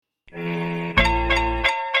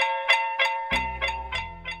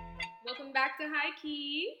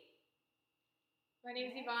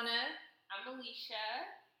name is Ivana. I'm Alicia.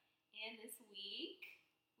 And this week,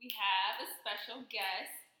 we have a special guest.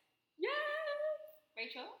 Yes!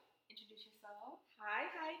 Rachel, introduce yourself. Hi,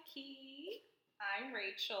 Key. I'm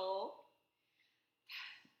Rachel.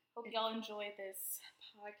 Hope y'all enjoy this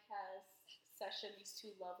podcast session these two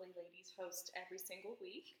lovely ladies host every single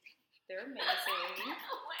week. They're amazing.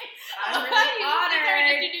 I'm really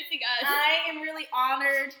honored. Introducing us. I am really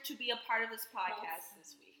honored to be a part of this podcast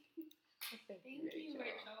this week. Thank you,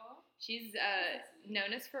 Rachel. She's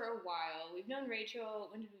known us for a while. We've known Rachel.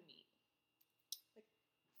 When did we meet? Like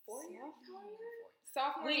 4 years?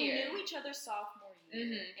 Sophomore We year. knew each other sophomore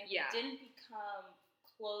year, and yeah. we didn't become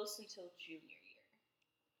close until junior year.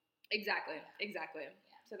 Exactly. Yeah.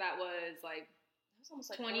 So that was like That was almost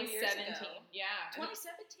like 4 years 2017. ago. Yeah.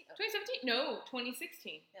 2017? 2017? No,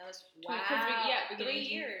 2016. That was, Because 3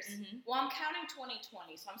 years. Mm-hmm. Well, I'm counting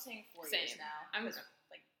 2020, so I'm saying 4 years Same. now. I'm 'cause,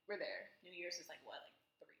 like, We're there. New Year's is like what,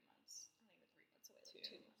 like 3 months? Not even 3 months away, like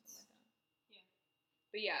 2 months. Something like that.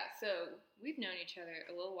 Yeah. But yeah, so we've known each other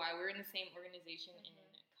a little while. We were in the same organization in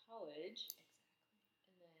college.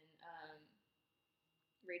 Exactly. And then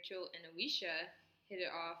Rachel and Alicia hit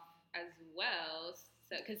it off as well.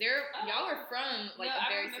 So, because y'all are from like a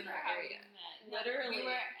very similar area. Literally.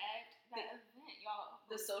 We were at that event, y'all.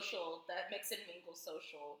 The social, that mix and mingle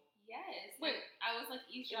social. Yes. Wait. I was like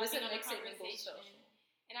It was eavesdropping a on the mix and mingle conversation. social.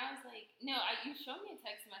 And I was like, no, you showed me a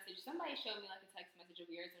text message. Somebody showed me like a text message of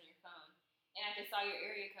yours on your phone. And I just saw your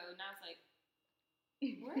area code and I was like,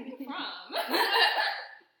 where are you from?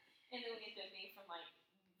 And then we ended up being from like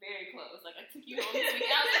very close. Like I took you home this week.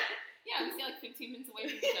 I was like, yeah, we stay like 15 minutes away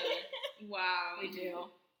from each other. Wow. We do.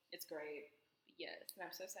 It's great. Yes. And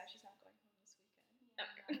I'm so sad she's not going home this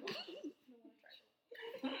weekend.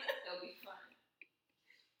 It'll be fun.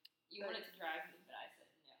 You wanted to drive me, but I said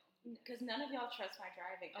no. Because none of y'all trust my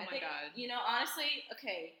driving. Oh I my think, God. You know, honestly,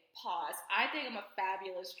 okay, pause. I think I'm a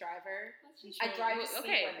fabulous driver. Let's just I drive to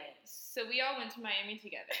Okay. speed limits. So we all went to Miami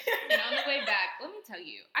together. And on the way back, let me tell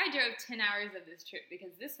you, I drove 10 hours of this trip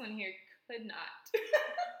because this one here could not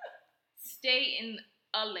stay in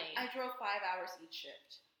a lane. I drove 5 hours each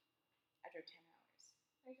shift. I drove 10 hours.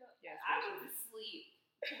 Yes, I was asleep.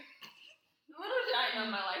 Little did I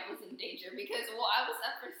know my life was in danger because, I was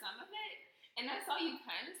up for some of it, and I saw you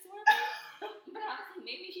kind of sort of, but I was like,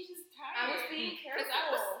 maybe she's just tired. I was being 'Cause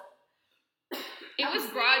careful. It was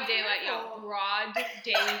broad daylight, y'all. Broad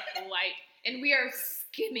daylight. And we are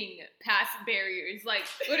skimming past barriers. Like,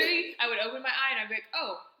 literally, I would open my eye and I'd be like,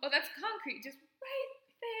 oh, that's concrete. Just right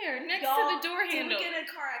there, next to the door handle. Did we get in a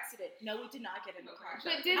car accident? No, we did not get in a car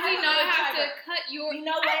accident. But did I we was not a have to driver. cut your... You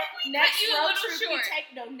know what? Next you a road little trip short. we take,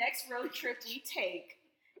 next road trip we take,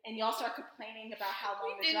 and y'all start complaining about how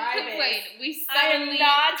long the didn't drive complain. is. We I am suddenly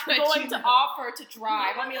not cut going you to off. offer to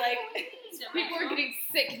drive. I'll be like, People are getting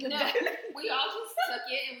sick in the No, back. we all just took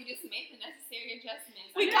it and we just made the necessary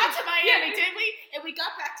adjustments. we got to Miami, did we? And we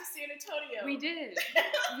got back to San Antonio. We did.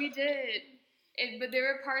 We did. But there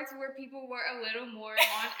were parts where people were a little more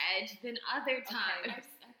on edge than other times.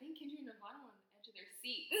 I think Kendra and Nirvana were on the edge of their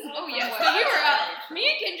seats. Oh, yes. Well, So we were that's me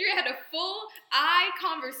and Kendra had a full eye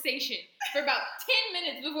conversation for about 10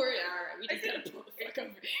 minutes before, all right, we just gotta pull the fuck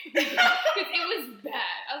over. Because it was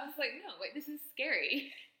bad. I was like, no, wait, this is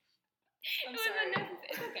scary. I'm It was sorry.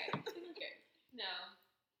 unnecessary. It's okay. It's okay. No,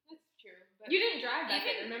 that's true. But You didn't drive back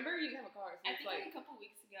Even- then, remember? You didn't have a car. So I it's think like, like a couple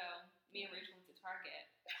weeks ago, me and Rachel went to Target.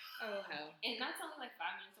 oh, hell. And that's only like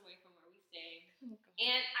 5 minutes away from where we stay. Oh, God.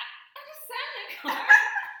 And I just sat in the car.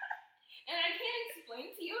 And I can't explain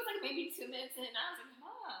to you. It was like maybe 2 minutes in. And I was like,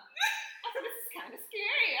 I said, this is kind of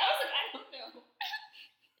scary. I was like, I don't know.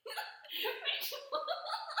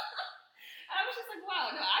 I was just like,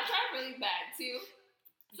 wow, no, I drive really bad too.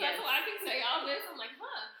 So Yes. that's why I can say all this. I'm like,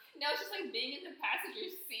 Now it's just like being in the passenger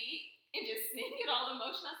seat and just seeing it all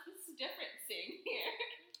emotional. This is different sitting here.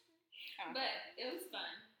 But it was fun.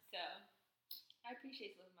 So I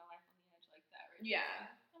appreciate living my life on the edge like that. Right? Yeah.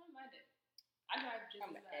 I don't mind it. I drive just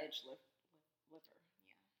I'm as the bad. edge liver.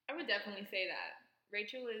 Yeah. I would definitely say that.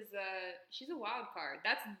 Rachel is, she's a wild card.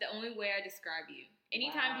 That's the only way I describe you.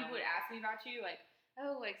 Anytime Wow. people would ask me about you, like,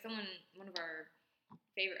 oh, like one of our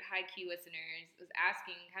favorite high Q listeners was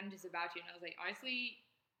asking kind of just about you, and I was like, honestly,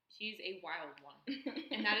 she's a wild one.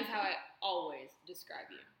 And that is how I always describe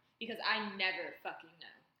you. Because I never fucking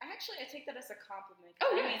know. I take that as a compliment.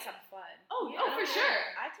 Oh, That yeah. means I'm fun. Oh, Yeah. for sure.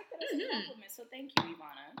 I take that as a compliment, so thank you,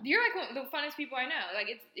 Ivana. You're like one of the funnest people I know. Like,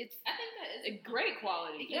 it's I think that is a great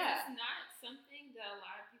quality. because Yeah. it's not something that a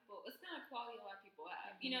lot of people. It's not a quality a lot of people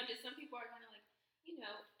have. You know, just some people are kind of like,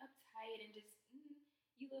 uptight and just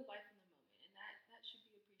you live life in the moment, and that should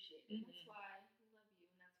be appreciated. That's why we love you,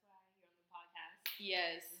 and that's why you're on the podcast.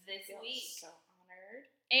 Yes. this Feel week. so honored.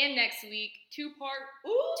 And next week, two-part.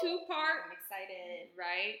 I'm excited.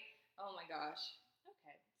 Right? Oh my gosh.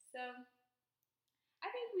 Okay. So, I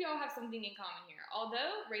think we all have something in common here.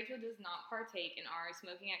 Although Rachel does not partake in our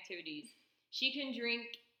smoking activities, she can drink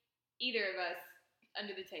either of us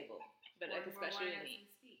under the table. But like especially me.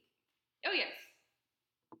 Oh yes.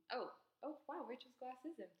 Oh wow, Rachel's glass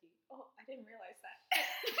is empty. Oh, I didn't realize that.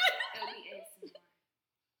 It'll be ASMR.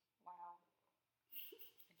 Wow.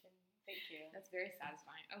 Thank you. That's very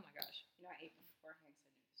satisfying. Oh my gosh. You know, I ate beforehand because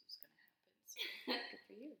I knew this was going to happen. So Good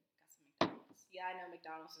for you. got some McDonald's. Yeah, I know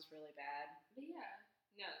McDonald's is really bad. But yeah,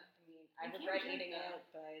 no. I mean, I You can't regret drink eating though. it,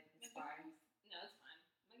 but it's fine. No, it's fine.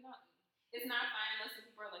 McDonald's. It's not fine unless the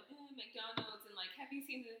people are like, McDonald's, and like, have you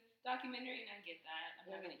seen the documentary? And I get that. I'm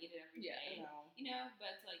not gonna eat it every Yeah. day. No. You know,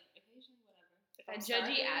 but it's like occasionally, whatever. If That I'm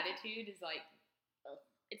judgy starving- attitude is like,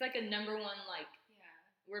 it's like a number one, like, Yeah.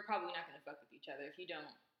 we're probably not going to fuck with each other if you don't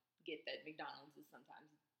get that McDonald's is sometimes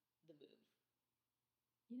the move.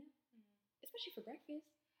 You know? Especially for breakfast.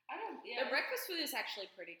 I don't. Yeah. Their breakfast food is actually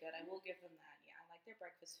pretty good. I will give them that. Yeah, I like their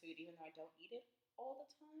breakfast food, even though I don't eat it all the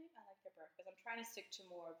time. I like their breakfast. I'm trying to stick to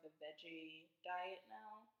more of the veggie diet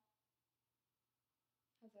now.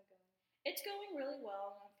 How's that going? It's going really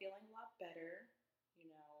well. I'm feeling a lot better, you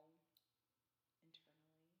know, internally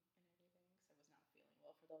and everything. So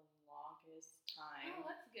I was not feeling well for the longest time. Oh,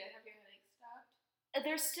 that's good. Have your headaches stopped?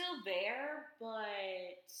 They're still there,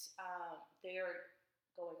 but they're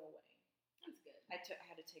going away. That's good. I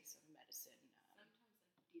had to take some medicine Sometimes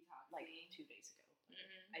detox. like 2 days ago.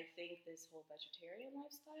 Mm-hmm. I think this whole vegetarian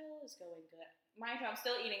lifestyle is going good. Mind you, I'm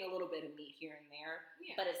still eating a little bit of meat here and there,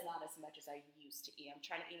 Yeah. but it's not as much as I used to eat. I'm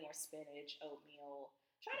trying to eat more spinach, oatmeal,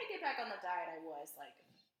 trying to get back on the diet I was like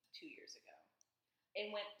 2 years ago.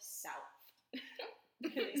 It went south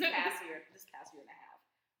this past year and a half,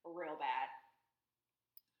 real bad.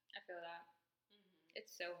 I feel that. Mm-hmm.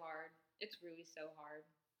 It's so hard. It's really so hard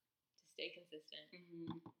to stay consistent.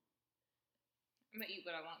 I'm an eat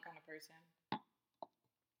what I want kind of person.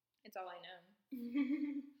 It's all I know.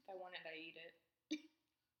 If I want it, I eat it.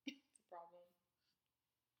 It's a problem.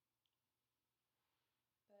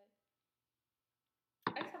 But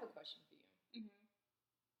I just have a question for you.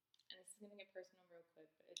 And this is going to get personal real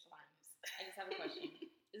quick, but it's fine. I just have a question.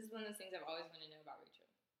 This is one of those things I've always wanted to know about Rachel.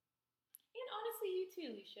 And honestly, you too,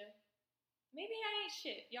 Leisha. Maybe I ain't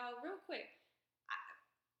shit. Y'all, real quick.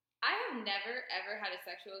 I have never, ever had a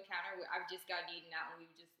sexual encounter where I've just gotten eaten out and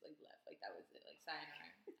we've just, like, left. Like, that was it. Like, sayonara.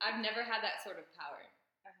 I've never had that sort of power.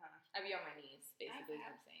 I'd be on my knees, basically, is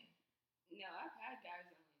what I'm saying. No, I've had guys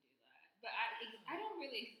only do that, but I don't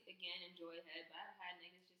really again enjoy head. But I've had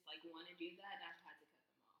niggas just like want to do that, and I've had to cut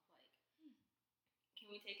them off. Like, can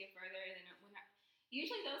we take it further? And then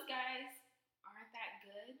usually those guys aren't that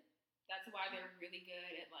good. That's why they're really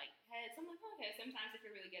good at like heads. I'm like, okay. Sometimes if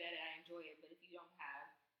you're really good at it, I enjoy it. But if you don't have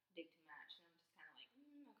dick to match, then I'm just kind of like,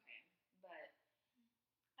 okay. But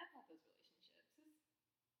I've had those relationships.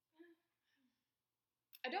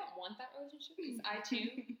 I don't want that relationship because I, too,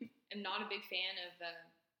 am not a big fan of, oh,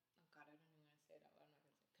 God, I don't even want to say it out loud. I'm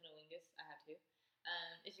not going to say cunnilingus. I have to.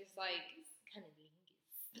 It's just like,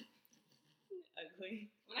 cunnilingus.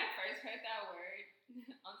 Ugly. When I first heard that word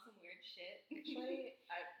on some weird shit, Actually,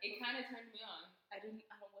 it kind of turned me on. I don't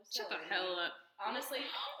what's Shut the that hell word? up. Honestly.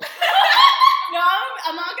 No,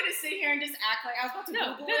 I'm not going to sit here and just act like I was about to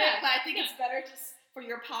No, Google do it, that. but I think it's better just for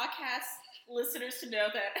your podcast listeners to know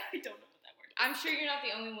that I don't know what that word is. I'm sure you're not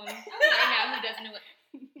the only one right now who doesn't know what.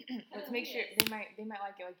 Let's make sure they might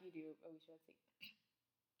like it like you do. Oh, we should say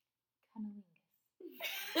cunnilingus.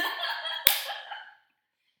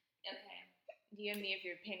 Okay. DM me if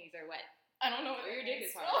your panties are wet. I don't know what Or your that dick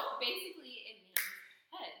is. is hard. Basically, it means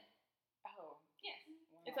head. Oh. Yes.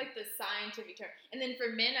 Wow. It's like the scientific term. And then for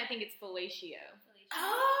men, I think it's fellatio.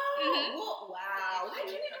 Oh, Mhm. well, wow. Why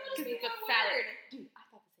did you even Because speak it's a that phallic. word? Dude, I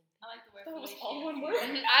thought the same thing. I like the word. That was fellatio. all one word.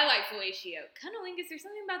 I like fellatio. Cunnilingus, there's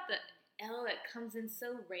something about the L that comes in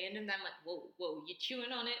so random that I'm like, whoa, you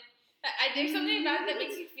chewing on it? There's something about it that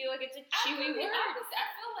makes you feel like it's a I chewy feel the word. opposite. I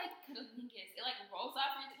feel like cunnilingus. It like rolls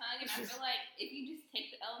off your tongue, and I feel like if you just take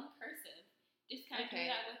the L in cursive, just kind of Okay.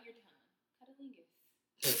 do that with your tongue. Cunnilingus.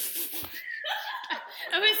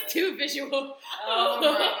 I was too visual. Oh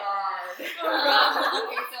my god.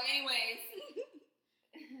 Okay, so anyways,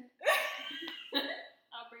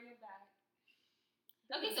 I'll bring it back.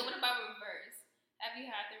 Okay, so what about reverse? Have you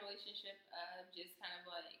had the relationship of just kind of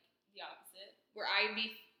like the opposite? Where I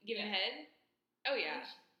be given Yeah. head? Oh yeah.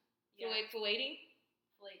 Yeah. Filleting?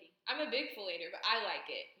 Filleting. I'm a big fillator, but I like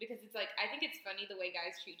it because it's like I think it's funny the way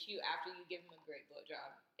guys treat you after you give them a great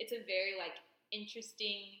blowjob. It's a very like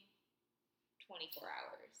interesting 24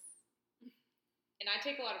 hours. And I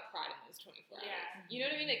take a lot of pride in those 24 hours. Yeah. You know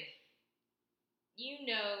what I mean? Like, you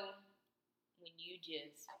know when you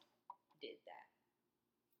just did that.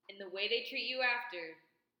 And the way they treat you after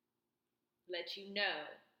lets you know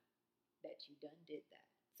that you done did that.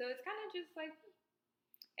 So it's kind of just like,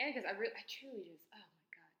 and because I truly just, oh my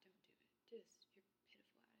God, don't do it. Just, you're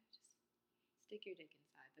pitiful at it. Just stick your dick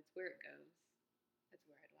inside. That's where it goes. That's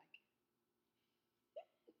where I'd like it.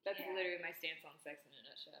 That's literally my stance on sex in a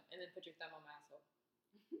nutshell. And then put your thumb on my asshole.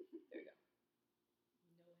 There you go.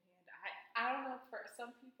 No hand. I don't know. For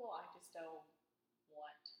some people, I just don't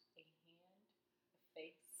want a hand, a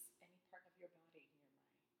face, any part of your body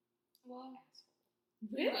near my asshole.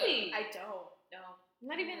 Really? I don't. No.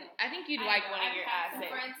 Not even, I think you'd like one of your I've had asses.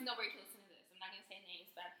 some friends, nobody to listen to this. I'm not going to say names,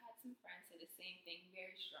 but I've had some friends say the same thing.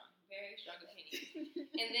 Very strong opinions.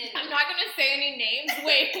 And then I'm not going to say any names.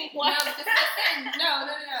 Wait, what? No, just listen. No.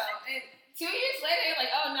 And 2 years later, you're like,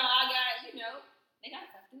 oh no, I got, they got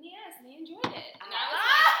fucked in the ass and they enjoyed it. And I was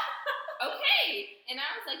like, okay. And I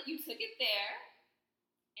was like, you took it there,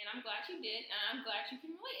 and I'm glad you did, and I'm glad you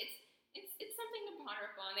can relate. It's something to ponder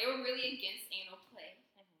upon. They were really against anal play.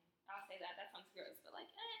 I'll say that. That sounds gross, but like,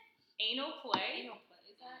 Anal play? anal play.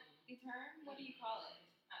 Is that the term? What do you call it?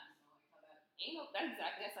 I don't know. I call that anal. That's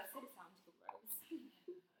exactly. That's I said. It sounds gross.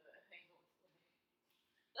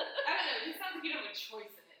 I don't know. It just sounds like you don't have a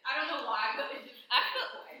choice in it. I don't know why, but it just I feel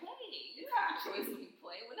play. You have a choice when you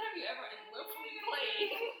play. When have you ever willfully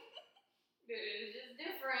played? it's just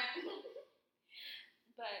different.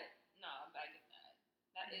 But no, I get that.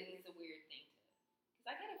 That is a weird thing to, because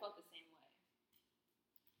I kind of felt the same way.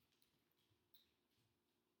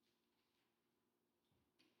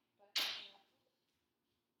 But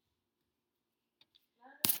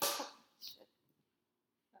Shit.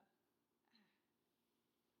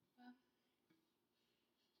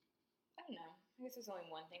 I don't know. I guess there's only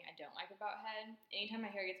one thing I don't like about head. Anytime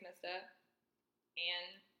my hair gets messed up,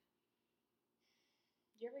 and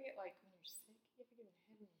do you ever get like when you're sick? You ever get a head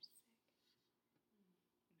when you're sick? No.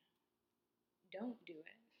 Don't do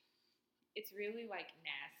it. It's really like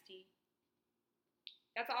nasty.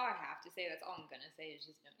 That's all I have to say. That's all I'm gonna say is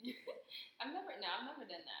just don't do it. I've never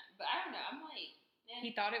done that. But I don't know. I'm like,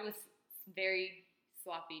 He thought it was very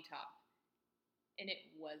sloppy top, and it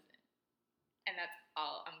wasn't. And that's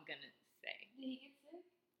all I'm gonna say. Did he get sick?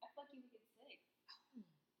 I feel like he would get sick.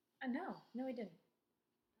 No, he didn't.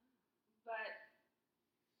 But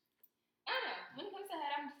I don't know. When it comes to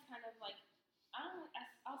head, I'm just kind of like,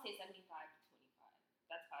 I'll say 75 to 25.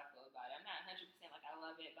 That's how I feel about it. I'm not 100% like I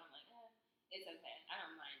love it, but I'm like, it's okay. I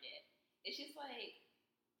don't mind it. It's just like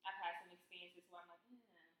I've had some experiences where I'm like,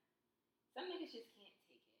 some niggas just can't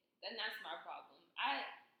take it. And that's my problem. I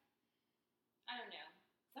don't know.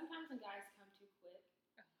 Sometimes when guys come too quick,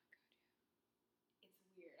 Oh my God, yeah.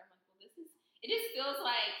 it's weird. I'm like, well, it just feels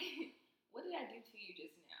like, what did I do to you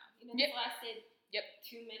just now? Yep. This lasted 2 Yep.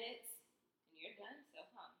 minutes and you're done. So, I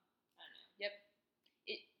don't know. Yep.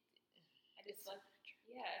 I just like,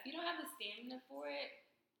 if you don't have the stamina for it,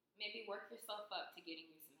 maybe work yourself up to getting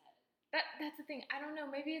you some head. That's the thing. I don't know.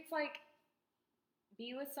 Maybe it's like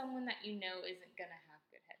be with someone that you know isn't gonna have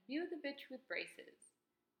good head. Be with a bitch with braces.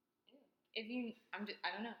 Ew. If you, I don't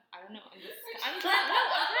know. I'm trying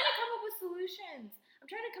to come up with solutions. I'm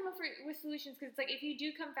trying to come up with solutions because it's like if you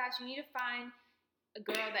do come fast, you need to find a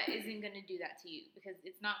girl that isn't gonna do that to you because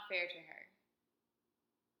it's not fair to her.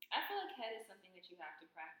 I feel like head is something that you have to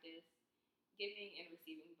practice, giving and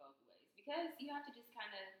receiving both ways, because you have to just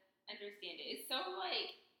kind of understand it. It's so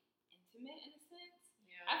like intimate in a sense.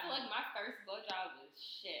 Yeah. I feel like my first blowjob was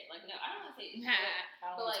shit. Like, no, I don't want to say it's Nah. shit.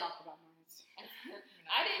 I don't But, want to like, talk about mine.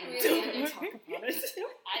 I didn't really Talk about it.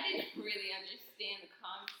 I didn't really understand the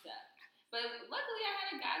concept. But luckily I had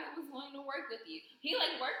a guy that was willing to work with you. He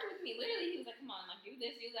like worked with me. Literally, he was like, come on, like do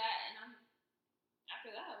this, do that. And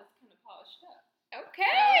after that I was kind of polished up. Okay.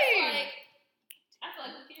 So it's like, I feel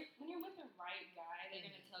like when you're with the right guy, they're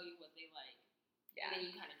gonna tell you what they like. Yeah. And then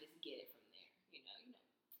you kind of just get it from there.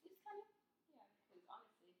 It's kind of, because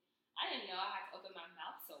honestly, I didn't know I had to open my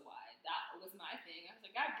mouth so wide. That was my thing. I was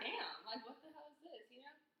like, God damn, like what the hell is this, you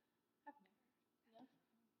know? I've never. No.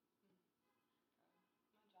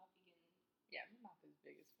 My jaw be getting. Yeah, my mouth is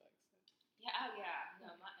big as fuck. So. Yeah, oh yeah.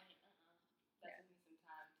 No, that took me some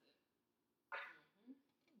time to.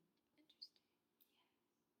 Interesting.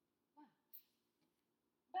 Wow.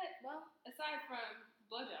 But well, aside from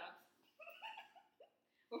blowjobs,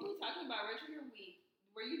 what were we talking about? Rachel, your week.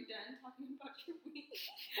 Were you done talking about your week?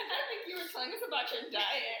 I think you were telling us about your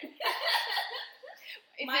diet.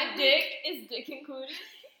 Is dick included?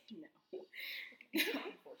 No.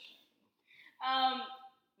 Unfortunately.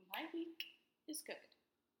 My week is good.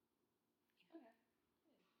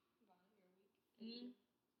 Mm.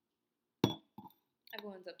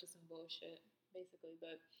 Everyone's up to some bullshit, basically,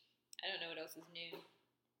 but I don't know what else is new.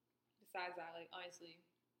 Besides that, like, honestly,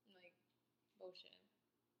 like, bullshit.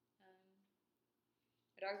 My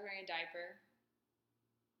dog's wearing a diaper,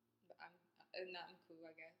 but I'm cool,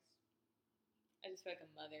 I guess. I just feel like a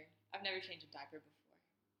mother. I've never changed a diaper before.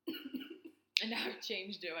 And now I've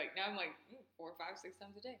changed it, like, now I'm like 4, 5, 6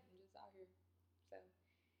 times a day. I'm just out here. So,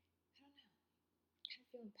 I don't know. I kind of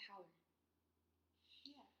feel empowered.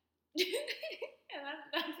 And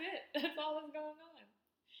that's it. That's all that's going on.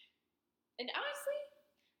 And honestly,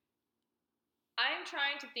 I'm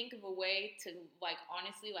trying to think of a way to, like,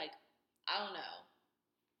 honestly, like, I don't know.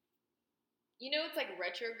 You know, it's like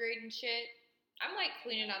retrograde and shit. I'm like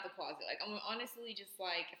cleaning out the closet. Like, I'm honestly just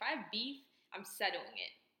like, if I have beef, I'm settling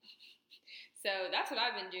it. So that's what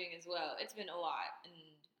I've been doing as well. It's been a lot, and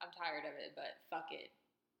I'm tired of it, but fuck it.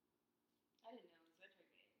 I didn't know it was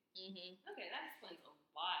retrograde. Mm-hmm. Okay, that explains a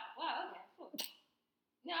lot. Wow, okay, cool.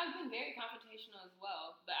 No, I've been very confrontational as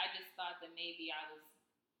well, but I just thought that maybe I don't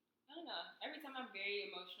know. Every time I'm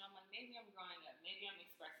very emotional, I'm like, maybe I'm growing up. Maybe I'm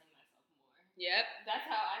expressing myself more. Yep. That's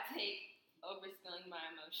how I take overspilling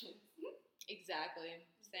my emotions. Exactly.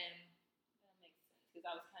 Same. That makes sense, because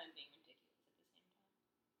I was kind of being ridiculous at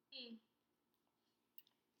the same time. Still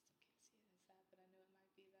can't see it as that, but I know it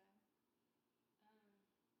might be that.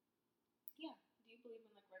 Yeah. Do you believe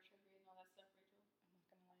in, like, retrograde and all that stuff, Rachel?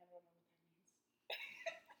 I'm not gonna lie, I don't know what that means.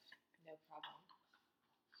 No problem.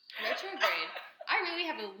 Retrograde. I really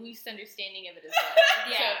have a loose understanding of it as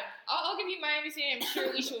well. Yeah. So I'll give you my understanding. I'm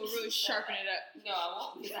sure Alicia will really sharpen it up. No, I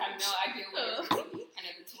won't, because I have no idea what it is. I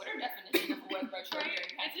know the Twitter definition of what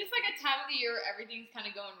retrograde It's just like a time of the year where everything's kind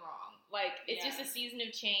of going wrong. Like, it's just a season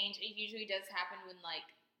of change. It usually does happen when, like,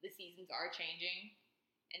 the seasons are changing.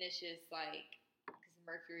 And it's just like, because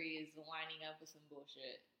Mercury is lining up with some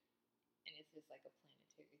bullshit. And it's just like a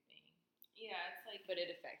planetary thing. Yeah, it's like, But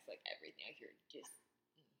it affects, like, everything. Like, you're just...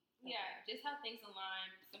 yeah, just how things align,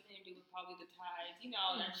 something to do with probably the tides, you know,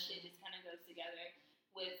 all that shit just kind of goes together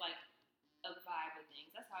with, like, a vibe of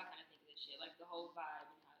things. That's how I kind of think of this shit, like, the whole vibe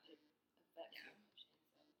and how it affects your emotions.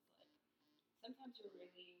 So it's like, sometimes you're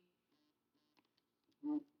really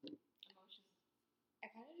emotional.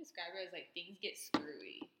 I kind of describe it as, like, things get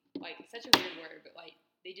screwy. Like, it's such a weird word, but, like,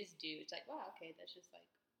 they just do. It's like, wow, okay, that's just like,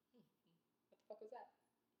 what the fuck was that?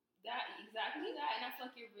 That, exactly that, and I feel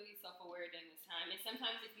like you're really self-aware during this time. And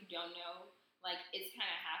sometimes if you don't know, like, it's kind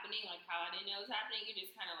of happening, like how I didn't know it was happening, you're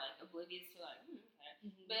just kind of, like, oblivious to, like, okay.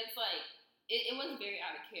 Mm-hmm. But it's like, it wasn't very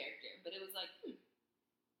out of character, but it was like,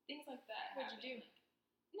 things like that. What'd you do?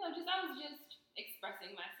 Like, no, I was just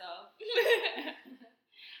expressing myself.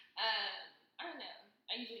 I don't know.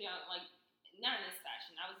 I usually don't, like, not in this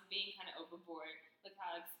fashion. I was being kind of overboard with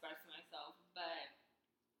how I express myself, but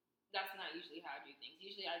that's not usually how I do things.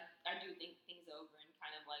 Usually I do think things over and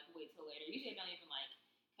kind of, like, wait till later. Usually I don't even, like,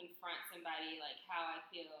 confront somebody, like, how I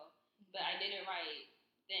feel. But I did it right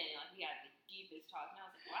then. Like, we had the deepest talk, and I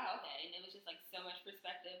was like, wow, okay. And it was just, like, so much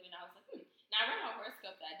perspective, and I was like, Now, I read my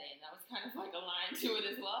horoscope that day, and that was kind of, like, aligned to it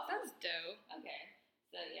as well. That's dope. Okay.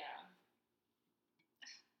 So, yeah.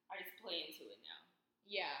 I just play into it now.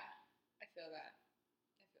 Yeah. I feel that.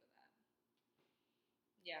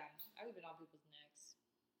 Yeah. I've been on people's necks.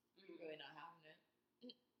 Really not having it.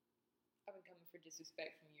 I've been coming for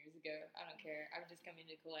disrespect from years ago. I don't care. I'm just coming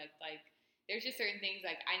to collect. Like, there's just certain things,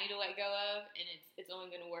 like, I need to let go of, and it's only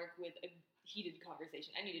going to work with a heated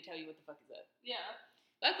conversation. I need to tell you what the fuck is up. Yeah.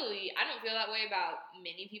 Luckily, I don't feel that way about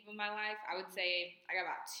many people in my life. I would say I got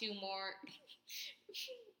about 2 more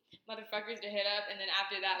motherfuckers to hit up, and then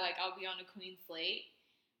after that, like, I'll be on a clean slate.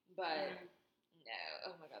 But no,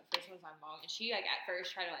 oh my god, the first one's my mom, and she, like, at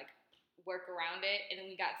first tried to, like, work around it, and then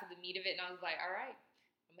we got to the meat of it, and I was like, all right,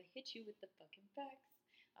 I'm gonna hit you with the fucking facts.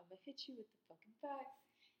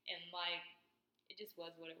 And, like, it just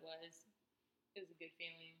was what it was. It was a good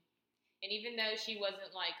feeling. And even though she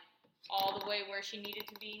wasn't, like, all the way where she needed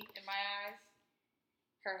to be in my eyes,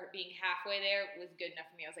 her being halfway there was good enough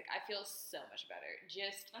for me. I was like, I feel so much better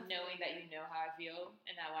just knowing that you know how I feel,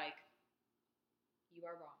 and that, like, you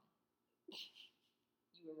are wrong.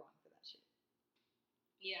 You were wrong for that shit.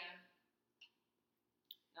 Yeah.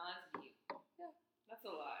 No, that's deep. Yeah. That's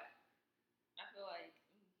a lot. I feel like...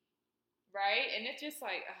 Right? And it's just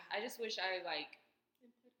like, I just wish I, like,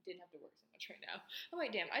 didn't have to work so much right now. I'm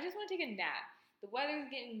like, damn, I just want to take a nap. The weather's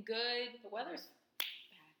getting good. The weather's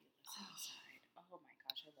fabulous outside. Oh my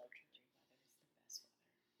gosh, I love Georgia weather. It's the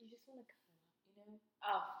best weather. You just want to cuddle up, you know?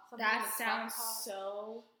 Oh, something that with sounds hot.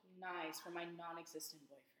 so nice for my non-existent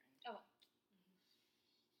boyfriend. Oh.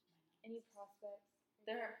 Any prospects?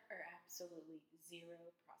 There are absolutely zero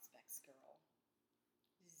prospects, girl.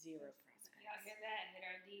 Zero prospects. Y'all hear that? Hit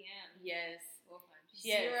our DM. Yes. We'll find you.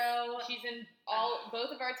 Yes. Zero. She's in both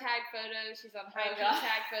of our tag photos. She's on my her God.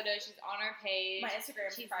 tag photos. She's on our page. My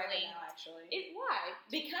Instagram's She's private linked. now, actually. Why?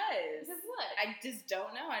 Because Because what? I just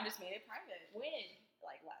don't know. I just made it private. When?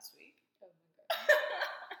 Like last week. Oh my god.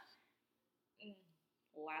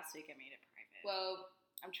 Last week I made it private. Well,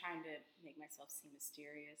 I'm trying to make myself seem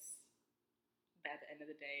mysterious. But at the end of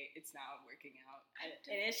the day, it's not working out. And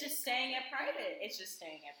it's just staying at private. It's just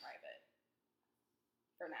staying at private.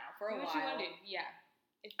 For now. For a do while. what you want to do. Yeah.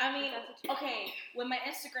 I mean, that's what you- okay, when my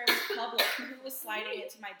Instagram was public, who was sliding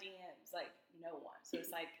into my DMs? Like, no one. So it's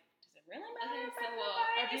like, does it really matter? if I put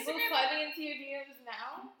my Are people Instagram- sliding into your DMs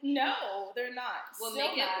now? No, they're not. We'll Still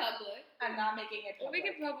make it not. public. I'm not making it We'll public. make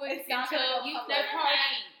it public It's not gonna until go you public. that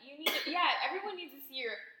party. You need to, yeah, everyone needs to see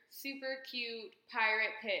your super cute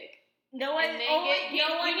pirate pic. No one. And then Oh,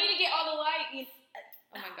 you need to get all the likes.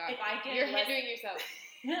 Oh my god. If I get You're less- hindering yourself.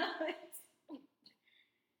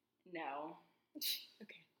 No.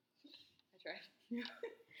 Okay. I tried.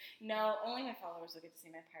 No, only my followers will get to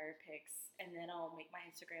see my pirate pics, and then I'll make my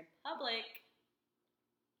Instagram public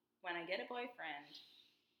when I get a boyfriend.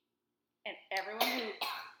 And everyone who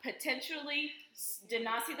potentially did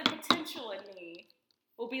not see the potential in me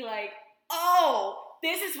will be like, oh,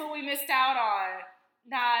 this is what we missed out on.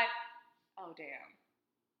 Not, oh, damn.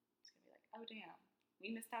 It's going to be like, oh, damn.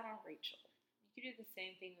 We missed out on Rachel. You could do the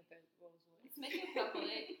same thing with the Rolls Royce. Let's make it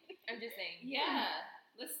public. I'm just saying. Yeah.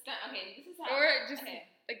 Let's start. Okay, this is how. Or just okay.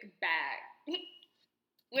 like a bag.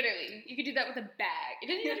 Literally. You could do that with a bag.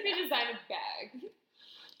 It doesn't have to be a designer bag.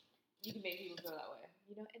 You can make people feel that way.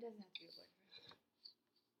 You know, it doesn't have to be a boyfriend.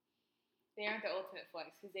 They aren't the ultimate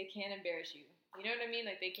flex because they can embarrass you. You know what I mean?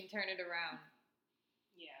 Like they can turn it around.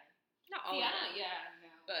 Yeah. Not all See, of them. yeah,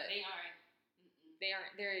 no. But- they aren't. Mm-mm. They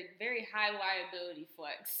aren't. They're a very high liability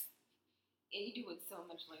flex. And you do it so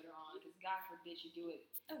much later on because God forbid you do it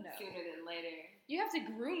Oh no. sooner than later. You have to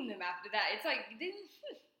groom them after that. It's like they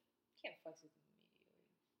can't flex with them immediately.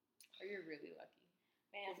 Or you're really lucky.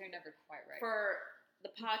 Man, Because they're never quite right. for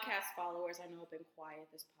the podcast followers, I know I've been quiet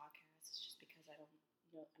this podcast. It's just because I don't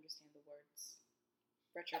understand the words.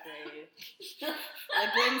 Retrograde.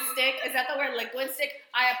 Linguistic. Is that the word? Linguistic?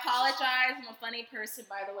 I apologize. I'm a funny person,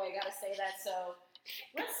 by the way. I gotta say that. So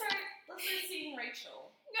let's start seeing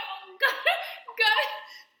Rachel. No, God.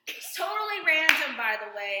 It's totally random, by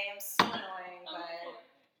the way. I'm so annoying, but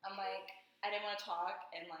I'm like, I didn't want to talk,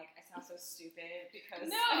 and like, I sound so stupid because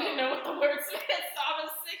No. I didn't know what the words meant, so I'm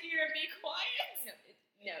gonna sit here and be quiet.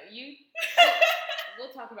 No, you.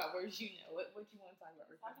 We'll talk about words you know. What you want to talk about?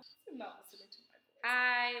 I'm not listening to my voice.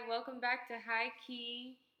 Hi, welcome back to High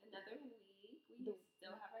Key. Another week. We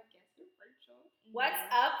still have our guest with Rachel. What's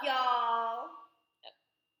up, y'all?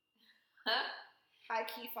 Huh? High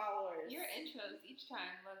key followers. Your intros each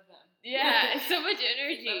time, love them. Yeah, so much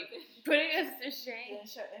energy. Love them. Putting us to shame. Didn't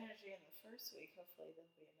show energy in the first week. Hopefully, there'll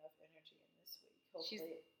be enough energy in this week.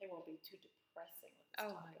 Hopefully, it won't be too depressing with this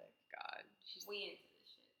Oh my topic. God. She's, We into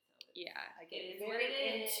this shit. So yeah. I It get is very what it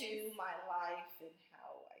is. into my life and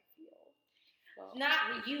how I feel. Well,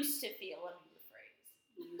 Not used to feel. Let me rephrase.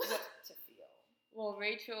 Used to feel. well,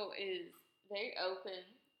 Rachel is very open,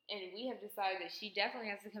 and we have decided that she definitely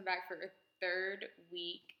has to come back for a third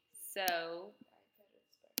week. So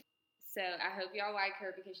I hope y'all like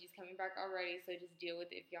her because she's coming back already. So just deal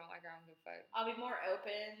with it. If y'all don't like her, I don't give a fuck. I'll be more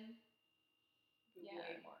open. Yeah.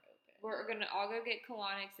 Way more open. We're gonna all go get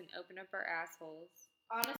colonics and open up our assholes.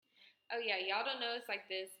 Honestly, Oh yeah, y'all don't know it's like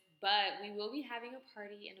this, but we will be having a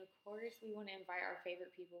party, and of course we want to invite our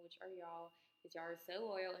favorite people, which are y'all, because y'all are so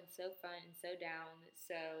loyal and so fun and so down.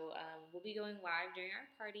 So we'll be going live during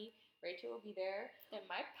our party. Rachel will be there. in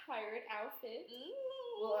my pirate outfit.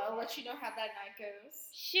 Ooh. Well, I'll let you know how that night goes.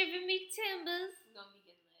 Shiver me timbers. it's gonna be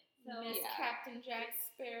getting lit. So Miss yeah. Captain Jack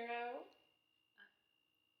Sparrow.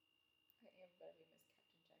 I am gonna be Miss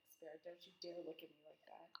Captain Jack Sparrow. Don't you dare look at me like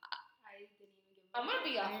that. I didn't even give I'm gonna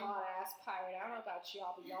be a hot ass pirate. I don't know about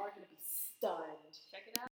y'all, but y'all are gonna be stunned. check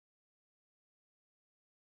it out.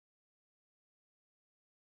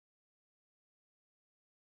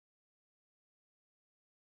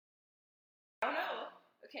 I don't know.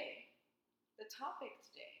 Okay. The topic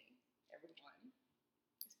today, everyone,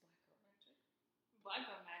 is Black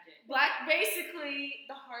Girl Magic. Black girl magic. Basically,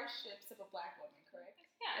 the hardships of a black woman, correct?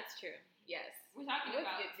 Yeah, That's true. Yes. we're talking Let's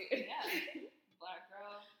about get to it. yeah, black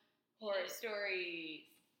girl. Horror Shit. stories.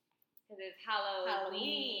 Because it's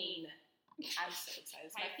Halloween. I'm so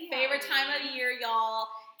excited. It's my Happy favorite time of the Halloween. year, y'all.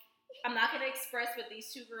 I'm not going to express what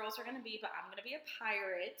these two girls are going to be, but I'm going to be a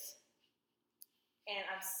pirate. and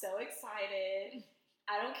I'm so excited.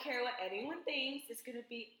 I don't care what anyone thinks. It's gonna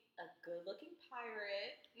be a good-looking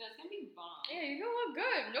pirate. No, it's gonna be bomb. Yeah, you're gonna look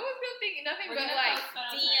good. No one's gonna think nothing We're but gonna like, post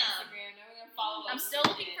photos on damn. Instagram. And we're gonna follow. I'm us still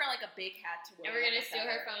with looking it. for like a big hat to wear. and we're gonna like a steal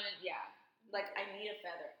her feather. phone and yeah. Like, I need a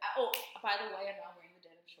feather. Oh, by the way, I'm not wearing the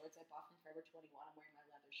denim shorts I bought from Forever 21. I'm wearing my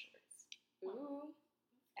leather shorts. Ooh.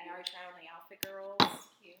 And I already tried on the outfit, girls.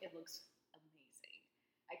 Cute. It looks amazing.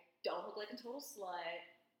 I don't look like a total slut.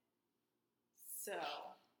 So,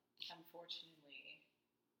 unfortunately,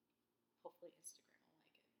 hopefully Instagram will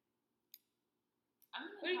like it.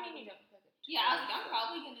 I'm gonna What do you mean probably- you don't look like a Yeah, I was like, I'm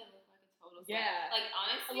probably gonna look like a total. slut. Yeah. Like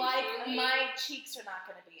honestly, Like, truly, my cheeks are not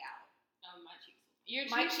going to be out. my cheeks. Your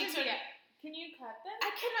My cheeks cheeks are. are- Can you cut them? I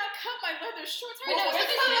cannot cut my leather shorts. Well, I just just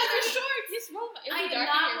cut cut leather it. shorts. Just roll. It'll I be am dark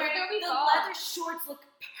not in here. wearing They'll be the fall. leather shorts. Look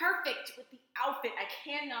perfect with the outfit. I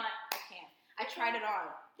can't. I tried it on.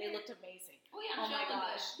 They looked amazing. Oh yeah, Oh I'm my showing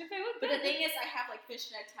gosh. If they look But good. the thing is, I have like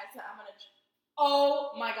fishnet ties that I'm gonna.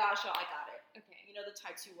 Oh my gosh, y'all! I got it. Okay. You know the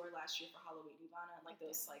types you wore last year for Halloween, Ivana, like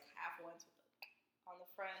those like half ones with the, on the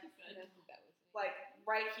front, I don't think that was it. like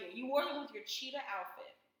right here. You wore them with your cheetah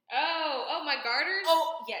outfit. Oh, my garters.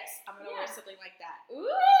 Oh yes, I'm gonna wear Yeah. something like that.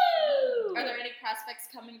 Ooh. Are there any prospects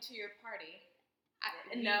coming to your party?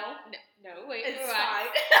 No. No, wait. It's relax. fine.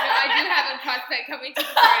 No, I do have a prospect coming to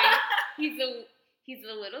the party. He's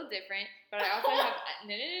a little different, but I also have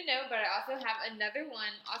no. But I also have another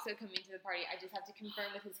one also coming to the party. I just have to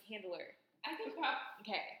confirm with his handler. I can probably.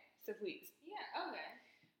 Okay, so please. Yeah. Okay.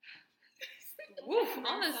 Woof, I can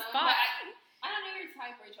on bring the some, spot. but I don't know your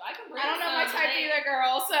type, Rachel. I can bring. I don't know my some, type but- either,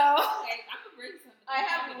 girl. So Okay, I'm gonna bring some. I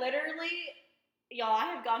have literally, y'all.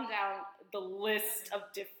 I have gone down the list of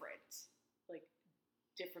different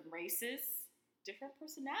races, different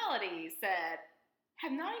personalities that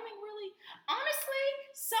have not even really. Honestly,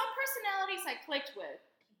 some personalities I clicked with,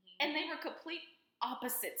 and they were complete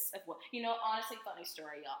opposites of what. Honestly, funny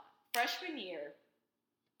story, y'all. Freshman year,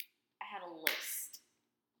 I had a list.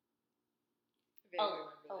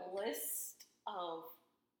 A list of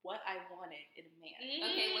what I wanted in a man.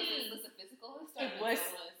 Okay, was this list a physical list or It a was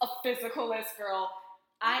mental list? a physical list, girl.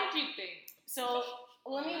 What do you think? So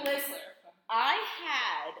let me Let's list. clarify. I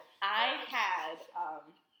had.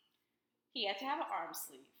 He had to have an arm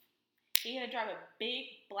sleeve. He had to drive a big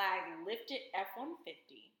black lifted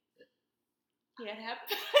F-150. He had to have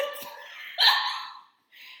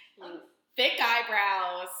thick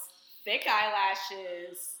eyebrows, thick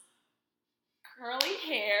eyelashes, curly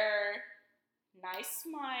hair, nice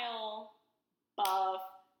smile, buff,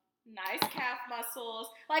 nice calf muscles.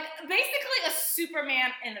 Like, basically a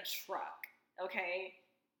Superman in a truck, okay?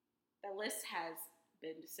 The list has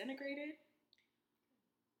been disintegrated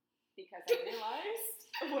because I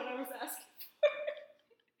realized what I was asking for.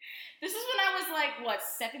 This is when I was like, what,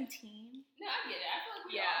 17? No, I get it. I feel like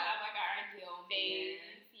we Yeah. all have like our ideal Phase.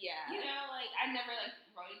 man. Yeah. You know, like I never like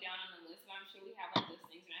wrote it down on the list, but I'm sure we have like those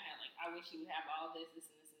things in our head. Like I wish you would have all this, this,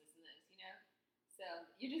 and this, and this, and this. You know. So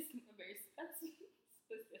you're just very specific.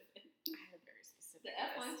 I had a very specific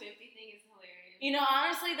The list. F-150 thing is hilarious.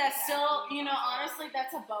 Honestly, that's Yeah, still, absolutely. honestly,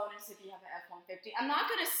 that's a bonus if you have an F-150. I'm not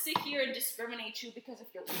going to sit here and discriminate you because of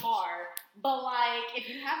your car, but, like, if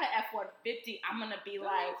you have an F-150, I'm going to be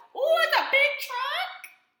like, ooh, it's a big truck.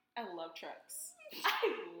 I love trucks. I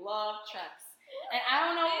love trucks. And I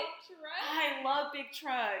don't know, I love big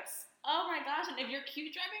trucks. Oh, my gosh, and if you're cute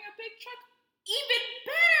driving a big truck, even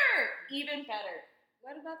better. Even better.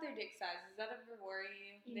 What about their dick size? Does that ever worry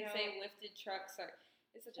you? You They know- say lifted trucks are.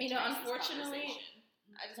 It's such a You know, Texas unfortunately, conversation.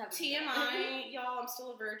 I just have to do that. TMI, y'all, I'm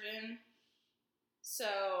still a virgin.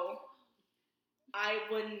 So, I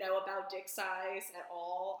wouldn't know about dick size at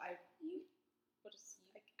all. I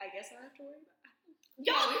guess I don't have to worry about it.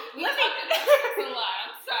 Y'all, we let me. talked about this a lot.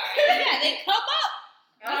 I'm sorry. Yeah, they come up.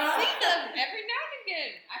 I see them every now and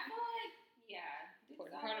again. I feel like, yeah.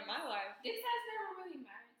 Important part of my life. Dick size never really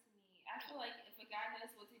mattered to me. I feel like if a guy knows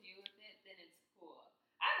what to do with it, then it's cool.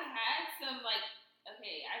 I've had some like,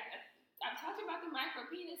 okay, I've talked about the micro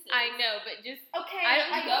penises. I know, but just Okay, I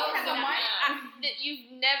don't I go don't have a down. mic. that you've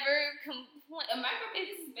never complained. A micro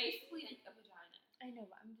penis is basically like a vagina. I know,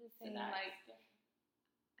 but I'm just So saying, that's like, different.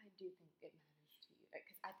 I do think it matters to you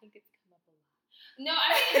because I think it's come up a lot. No,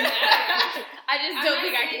 I think it matters. I just I'm don't not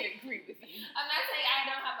think I saying- can agree with you. I'm not saying I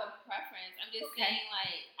don't have a preference. I'm just Okay. saying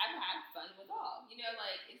like I've had fun with all. You know,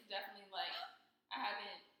 like it's definitely like I've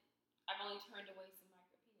only turned away some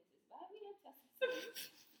micro penises, but I've tested some.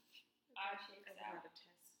 Our shapes out.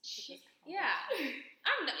 Yeah,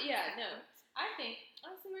 yeah, no. I think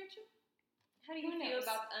honestly, Rachel, how do you Who feel knows?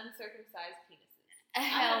 about uncircumcised penises? Hell I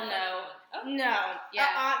have no. one. Oh, No.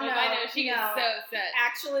 Yeah. No. I know she no. gets so upset.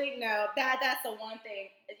 Actually, no. That's the one thing.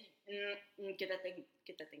 Get that thing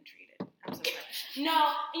treated. I'm so sorry. No,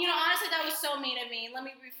 honestly, that was so mean of me. Let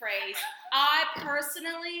me rephrase. I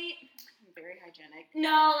personally, I'm very hygienic.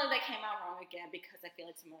 No, that came out wrong again because I feel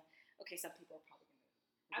like some people are probably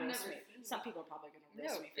I've gonna roast never me. seen Some that. people are probably gonna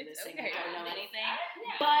roast me for this it's thing. okay. I don't know anything,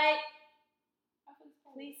 Yeah. but I feel it's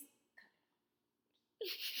please.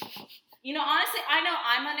 Honestly, I know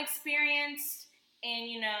I'm unexperienced,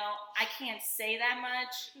 and I can't say that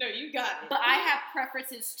much. No, you got it. But I have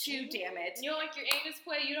preferences too. Damn it! You don't like your anus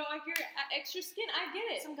play. You don't like your extra skin. I get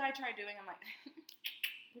it. Some guy tried doing. I'm like,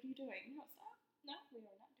 what are you doing? No, stop. No, we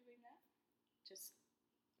are not doing that. Just.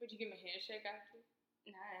 Would you give him a handshake after?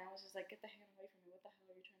 Nah, I was just like, get the hand away from me. What the hell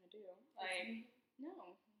are you trying to do? Like,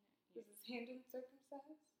 no. Was his hand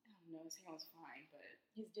uncircumcised? Oh no, his hand was fine, but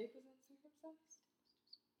His dick was uncircumcised?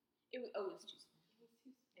 It was too small.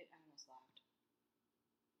 it almost laughed.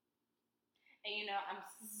 And I'm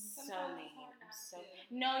so Sometimes mean. it's hard I'm not so to.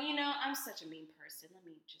 no, I'm such a mean person. Let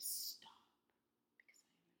me just stop because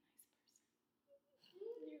I am a nice person.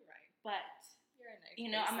 You're right. But You're a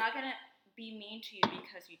nice I'm not gonna be mean to you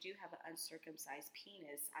because you do have an uncircumcised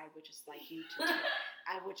penis. I would just like you to.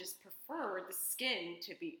 I would just prefer the skin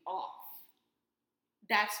to be off.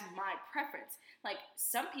 That's my preference. Like,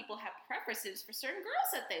 some people have preferences for certain girls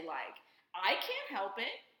that they like. I can't help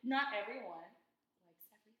it. Not everyone likes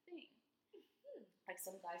everything. Like,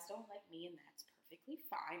 some guys don't like me, and that's perfectly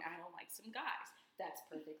fine. I don't like some guys. That's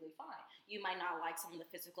perfectly fine. You might not like some of the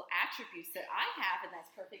physical attributes that I have, and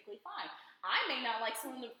that's perfectly fine. I may not like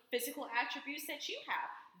some of the physical attributes that you have.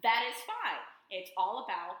 That is fine. It's all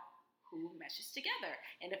about who meshes together.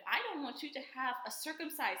 And if I don't want you to have a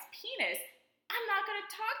circumcised penis, I'm not going to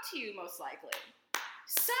talk to you, most likely.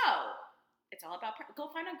 So, it's all about, go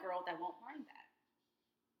find a girl that won't mind that.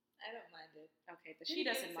 I don't mind it. Okay, but she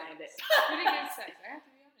doesn't mind it. Pretty good sex. I have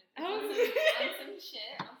to be honest. On some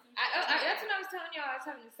shit. That's when I was telling y'all I was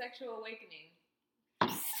having a sexual awakening.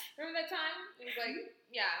 Remember that time? It was like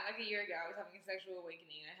a year ago. I was having a sexual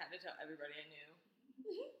awakening, and I had to tell everybody I knew.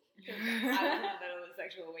 I was in the middle of a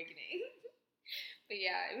sexual awakening. But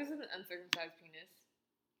yeah, it was an uncircumcised penis.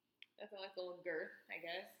 Nothing like a little girth, I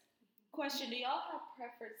guess. Question, do y'all have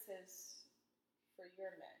preferences for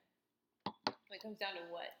your men? When it comes down to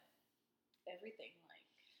what? Everything, like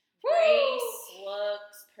race,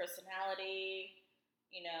 looks, personality,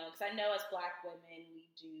 because I know as Black women, we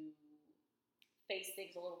do face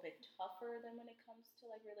things a little bit tougher than when it comes to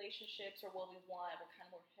like relationships or what we want. We're kind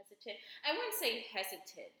of more hesitant. I wouldn't say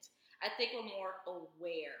hesitant. I think we're more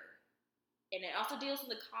aware. And it also deals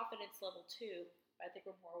with the confidence level too. But I think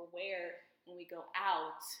we're more aware when we go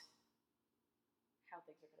out how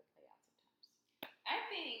things are going to play out sometimes.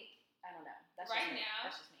 I don't know. That's right just me. now.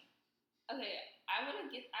 That's just me. Okay, I would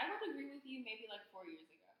agree with you maybe like 4 years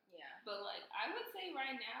ago. Yeah. But like I would say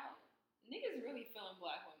right now, niggas really feeling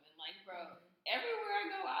Black women. Like, bro, everywhere I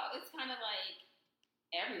go out, it's kind of like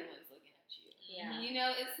everyone's looking at you. Yeah.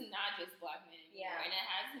 It's not just Black men anymore. Yeah. And it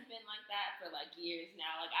hasn't been like that for like years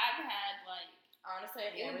now. Like I've had like honestly,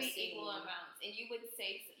 I've it would never be seen equal amounts, and you would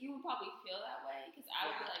probably feel that way because I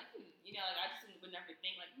would be like, like I just would never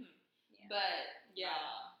think like, Yeah. But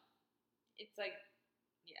It's like,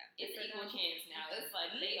 it's equal chance now. It's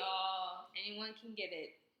like anyone can get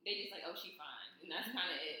it. they just like, oh, she fine, and that's kind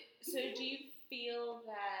of it. So do you feel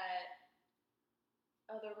that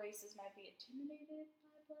other races might be intimidated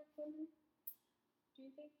by Black women? Do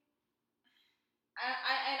you think?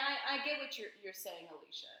 I get what you're saying,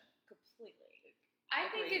 Alicia. Completely. I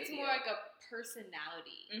think agree it's with more you. like a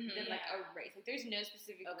personality than like a race. Like, there's no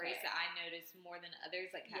specific race that I notice more than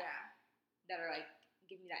others. Like, that are like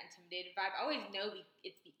give me that intimidated vibe. I always know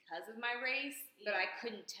it's because of my race, but I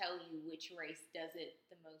couldn't tell you which race does it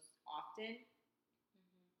the most often. If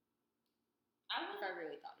I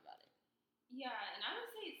really thought about it. Yeah, and I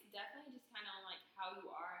would say it's definitely just kind of on like how you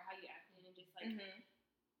are, how you act, and just like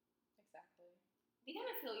exactly. They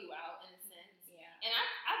kind of fill you out in a sense. Yeah. And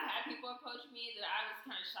I've had people approach me that I was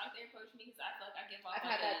kind of shocked they approached me because I feel like I give off I've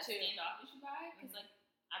like had a that too. standoffish vibe because like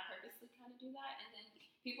I purposely kind of do that, and then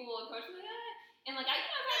people will approach me and like I've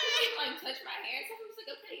had people like touch my hair and stuff. I'm just like,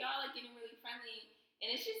 okay, y'all like getting really friendly, and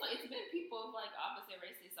it's just like it's been people of like opposite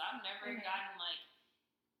races, so I've never gotten like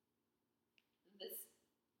this.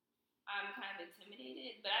 I'm kind of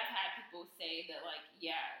intimidated, but I've had people say that like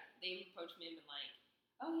they've approached me and been like,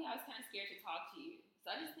 oh yeah, I was kind of scared to talk to you. So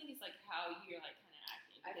I just think it's like how you're like kind of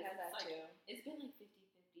acting. I've had that like, too. It's been like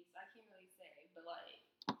 50-50, so I can't really say, but like,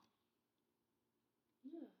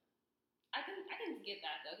 I can get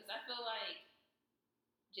that though, because I feel like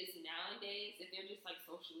just nowadays, if they're just like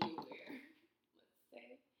socially aware,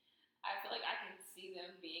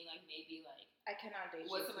 cannot date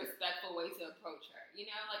what's you. a respectful way to approach her? You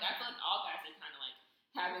know, like I feel like all guys are kind of like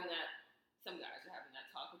having that. Some guys are having that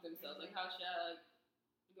talk with themselves, like how should I like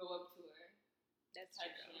go up to her? That's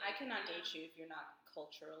Type true. shit. I cannot Yeah. date you if you're not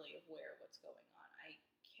culturally aware of what's going on. I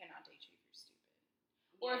cannot date you if you're stupid.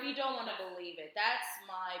 Or if you don't want to believe it. That's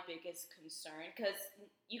my biggest concern. Because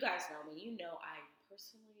you guys know me. You know I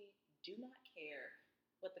personally do not care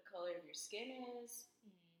what the color of your skin is,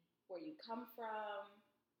 where you come from,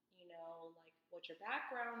 you know, like what your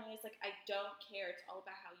background is. Like, I don't care. It's all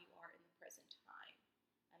about how you are in the present time.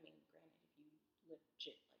 I mean, granted, if you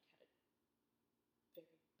legit like had a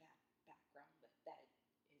very bad background that is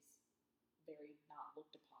very not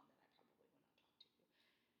looked upon, then I probably would not talk to you.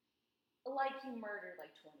 Like, you murdered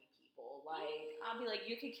like 20 people. Like, I'll be like,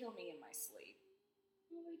 you could kill me in my sleep.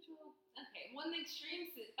 Okay, one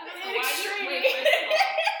extreme. I don't know why Extreme. you. Wait, first of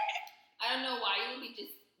all, I don't know why you would be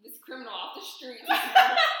just this criminal off the street.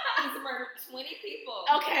 He's murdered 20 people.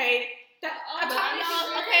 Okay. I'm but talking. I'm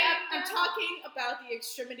sure- Okay, I'm talking about the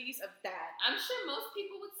extremities of that. I'm sure most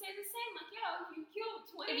people would say the same. Like, yo, if you kill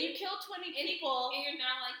 20, If you kill 20 people, and you're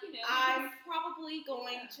not like, you know, I'm probably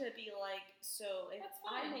going to be like, so if That's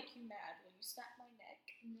I fine. make you mad, will you snap my neck?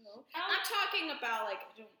 No. How- I'm talking about like,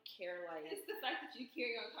 I don't care, like, it's the fact that you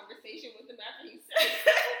carry on a conversation with them after you say it.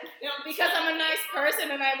 because I'm a nice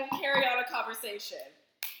person and I will carry on a conversation.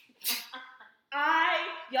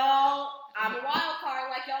 I'm a wild card,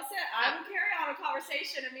 like y'all said. I will carry on a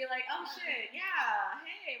conversation and be like, oh shit, yeah,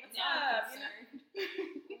 hey, what's Now I'm up? You know?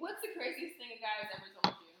 concerned. What's the craziest thing a guy has ever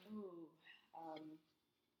told you? Ooh, God. I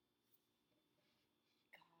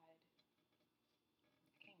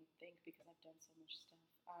can't even think because I've done so much stuff.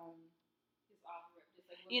 Just off rip, just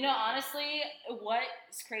like You know, honestly, what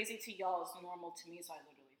is crazy to y'all is normal to me, so I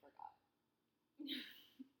literally forgot.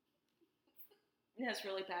 That's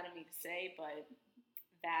really bad of me to say, but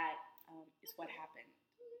that is what happened.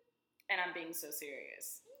 And I'm being so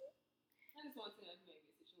serious. I just want to know if maybe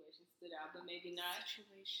a situation stood out, but maybe not.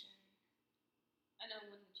 Situation. I know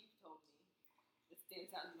one that you've told me that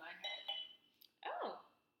stands out in my head. Oh.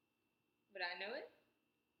 Would I know it?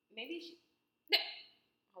 Maybe she.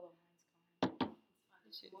 Hold on, mine's gone.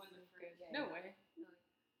 It's fine. More in the fridge. No way.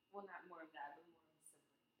 Well, not more of that, but more of a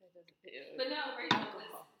sibling. That doesn't. But no, Rachel,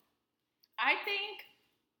 Alcohol. I think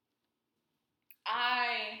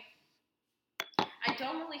I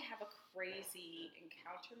don't really have a crazy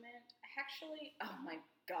encounterment. Actually, oh my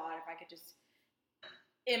god, if I could just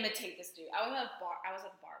imitate this dude. I was at a bar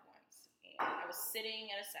once, and I was sitting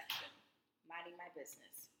at a section, minding my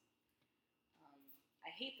business. I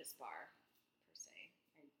hate this bar per se.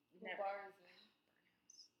 I never. bar is it?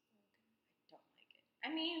 Burnhouse. I don't like it. I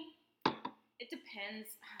mean, it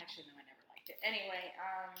depends. Actually, no, I never liked it. Anyway,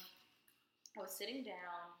 I was sitting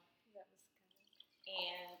down,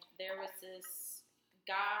 and there was this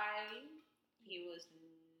guy. He was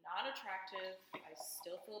not attractive. I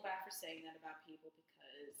still feel bad for saying that about people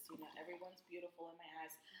because, you know, everyone's beautiful in my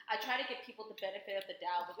eyes. I try to give people the benefit of the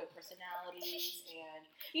doubt with their personalities and,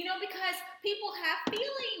 you know, because people have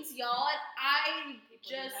feelings, y'all. And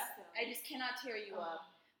I just cannot tear you up.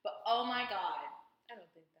 But oh my god. I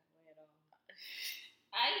don't think that way at all.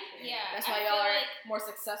 That's I why y'all feel are like more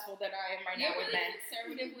successful than I am right you're now with really men.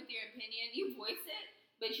 conservative with your opinion. You voice it,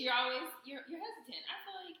 but you're hesitant. I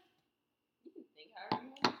feel like you can think however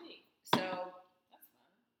you want to think. So That's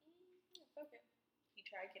fine. It's okay. he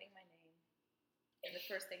tried getting my name. And the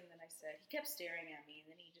first thing that I said, he kept staring at me,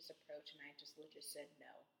 and then he just approached, and I just legit said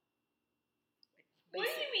no. What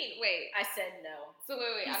do you mean? Wait. I said no. So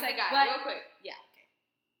wait. He's I'm like, the guy. "What?" Real quick. Yeah, okay.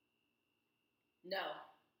 No.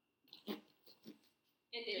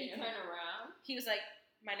 And did he turn around? He was like,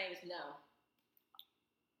 my name is no.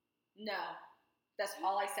 No. That's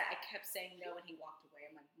all I said. I kept saying no, and he walked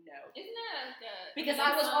away. I'm like, no. Isn't that like a Because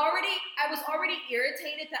I was already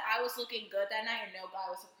irritated that I was looking good that night and no guy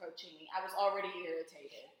was approaching me. I was already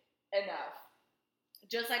irritated enough.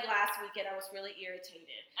 Just like last weekend, I was really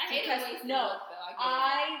irritated. I hate because the way no, look, though.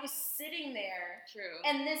 I was sitting there, True.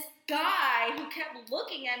 and this guy who kept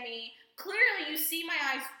looking at me. Clearly, you see my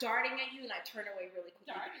eyes darting at you, and I turn away really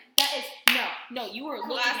quickly. That is no. You were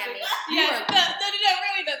looking at me. Yes. No.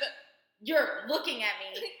 Really. You're looking at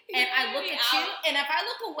me, and I look at you, and if I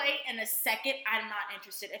look away in a second, I'm not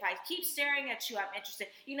interested. If I keep staring at you, I'm interested.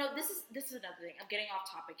 You know, this is another thing. I'm getting off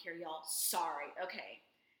topic here, y'all. Sorry. Okay.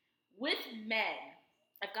 With men,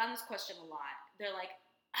 I've gotten this question a lot. They're like,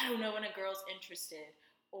 I don't know when a girl's interested,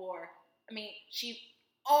 or, I mean,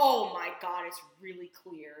 oh my God, it's really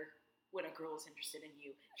clear when a girl is interested in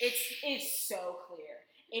you. It's so clear.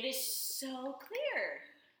 It is so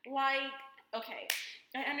clear. Like, okay.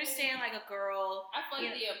 I understand like a girl. I feel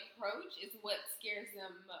like Yeah. the approach is what scares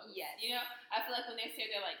them most. Yes. You know, I feel like when they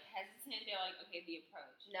say they're like hesitant, they're like, okay, the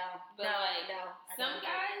approach. No, But like no. some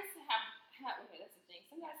guys have okay, that's the thing.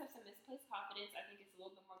 Some guys have some misplaced confidence. I think it's a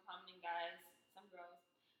little bit more common in guys, some girls.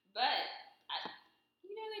 But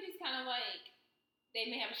they just kind of like they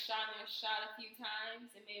may have shot their shot a few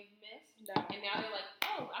times and may have missed, and now they're like,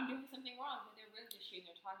 oh, I'm doing something wrong, but they're really just shooting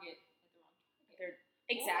their target at the wrong target.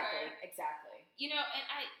 Exactly. You know, and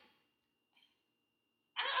I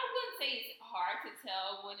wouldn't say it's hard to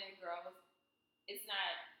tell when a girl is. It's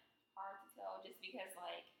not hard to tell just because,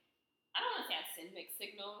 like, I don't want to say I send mixed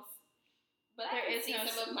signals, but I can see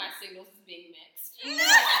some of my signals as being mixed. No,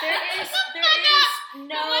 there is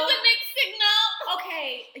no. What's a mixed signal?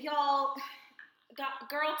 Okay, y'all,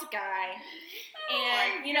 girl to guy,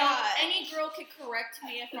 and any girl can correct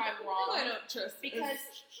me if I'm wrong. I don't trust because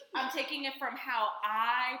I'm taking it from how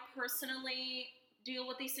I personally deal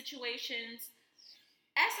with these situations.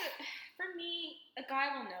 For me, a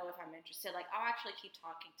guy will know if I'm interested. Like, I'll actually keep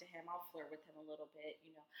talking to him. I'll flirt with him a little bit.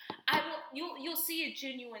 You'll see a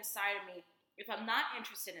genuine side of me. If I'm not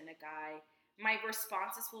interested in a guy, my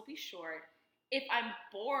responses will be short. If I'm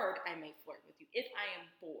bored, I may flirt with you. If I am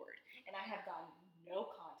bored and I have gotten no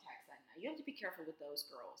contacts that night, you have to be careful with those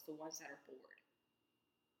girls, the ones that are bored.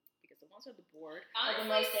 Because the ones that are bored are the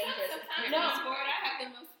most dangerous. Sometimes I'm bored, I have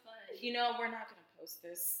the most fun. We're not going to post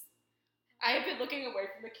this. I have been looking away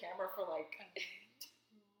from the camera for like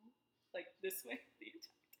this way the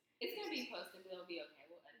entire time. It's going to be posted, but it'll be okay.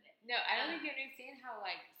 We'll edit it. No, I don't think you understand how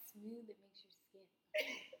like smooth it makes your skin.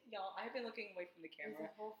 Y'all, I've been looking away from the camera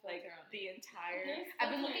There's a whole like filter on it. the entire. There's I've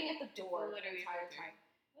been filter. looking at the door the Literally entire filter. time.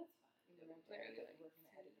 That's fine. Very good. We're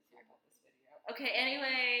gonna edit the crap out this video. Okay.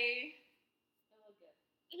 Anyway. It'll look good.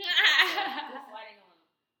 Just lighting alone.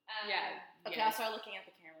 Okay. I'll start looking at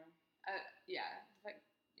the camera. Yeah. Like,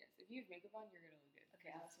 yes. If you have makeup on, you're gonna look good.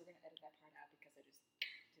 Okay, Alex, we're gonna edit that part out because I just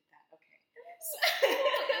did that. Okay.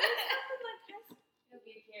 It'll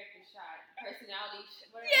be a character shot. Personality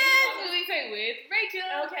shot. Yes, we say with Rachel.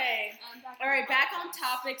 Okay. All right, back on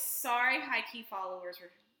topic. Sorry, high key followers.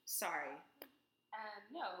 We're sorry.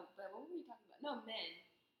 No, but what were we talking about? No, men.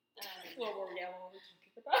 What were we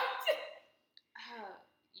talking about?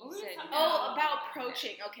 You said about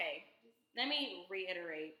approaching. Okay. Let me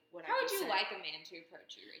reiterate what How I would just you said. like a man to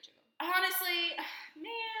approach you, Rachel? Honestly,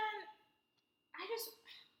 man,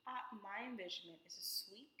 my envisionment is a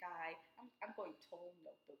sweet guy. I'm going total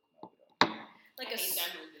Notebook mode on here. Like I hate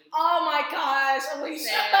that movie. Oh my gosh, Alicia!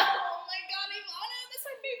 Same. Oh my god, Ivana, that's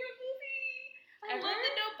my favorite movie. I love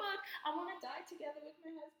The Notebook. I want to die together with my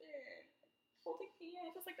husband, holding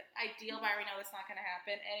hands. That's like the ideal, but we know that's not gonna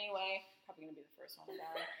happen. Anyway, probably gonna be the first one to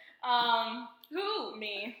die. Who?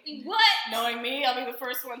 Me. What? Knowing me, I'll be the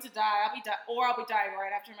first one to die. I'll be dying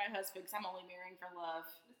right after my husband because I'm only marrying for love.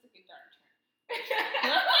 This took a dark turn.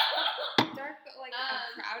 Dark, but like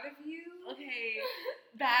I'm proud of you. Okay,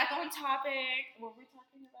 back on topic. What were we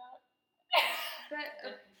talking about?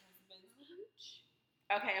 But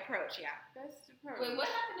Okay, approach. Yeah. best approach. Wait, what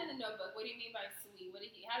happened in The Notebook? What do you mean by sweet?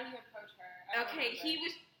 How did you approach her? I don't Okay, remember. he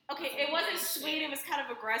was. Okay, it wasn't sweet. It was kind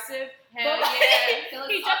of aggressive. Hell But yeah. So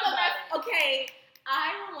let's he talk jumped on about that. Okay,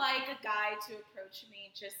 I would like a guy to approach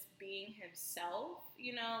me just being himself.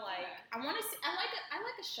 Like I want to. I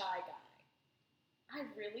like a shy guy. I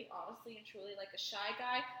really, honestly, and truly like a shy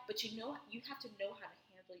guy. But you have to know how to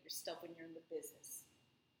handle your stuff when you're in the business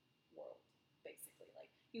world. Basically,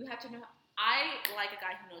 like you have to know. I like a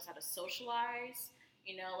guy who knows how to socialize.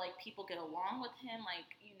 Like people get along with him. Like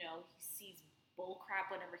he sees bull crap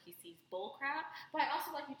whenever he sees bull crap. But I also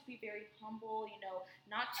like you to be very humble,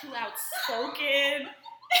 not too outspoken.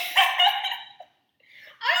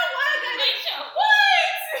 I don't want to Rachel.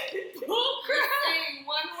 What? Bull You're crap. saying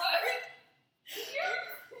one word.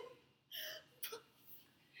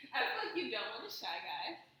 I feel like you don't want a shy guy.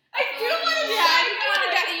 I do want a Yeah, shy you guy. want a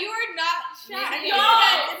guy. You are not shy. Maybe You no.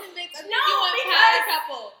 are in the mix. I think No, you want because power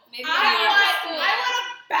couple. Maybe I you want understood.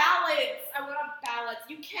 a balance. I want a balance.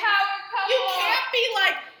 You can't. Power couple. You can't be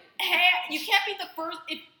like, hey, you can't be the first.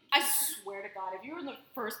 I swear to God, if you were the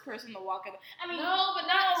first person to walk in, No, but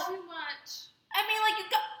not too much. like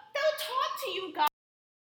they'll talk to you guys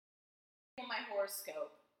on my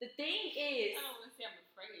horoscope. The thing is, I don't want to say I'm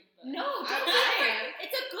afraid, but no, I'm don't lying.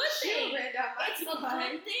 it's a good thing. It's a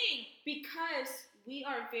Fine. good thing because we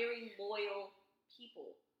are very loyal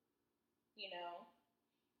people.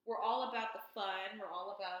 We're all about the fun. We're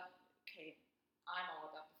all about, I'm all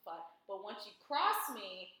about the fun. But once you cross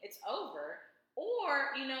me, it's over. Or,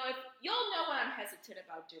 if y'all know when I'm hesitant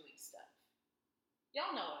about doing stuff. Y'all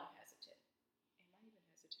know when I'm hesitant. Am I even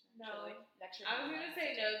hesitant? Actually? No. actually. I was gonna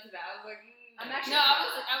say no to that. I was like, I'm no. actually.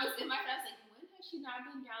 No, I was in my head. I was like, when has she not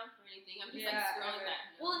been down for anything? I'm just like Yeah, scrolling ever. back.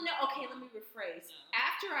 No. Well, no. Okay, let me rephrase. No.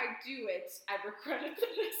 After I do it, I regret it the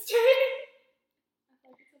next day. I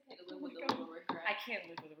feel like it's okay to live Oh with my a God. little regret. I can't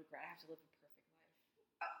live with a regret. I have to live a perfect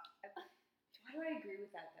life. Why do I agree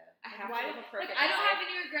with that though? I have Why to live a perfect I don't life. have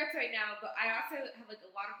any regrets right now, but I also have like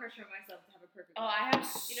a lot of pressure on myself to have a perfect Oh, life. I have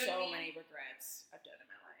You know what I so mean? many regrets I've done in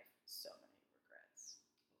my life. So many regrets.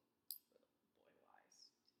 Boy-wise.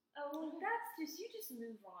 Oh, that's just you just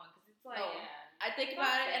move on because it's like Oh, yeah. I think Fuck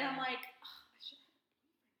about it and them. I'm like, oh, I should have had a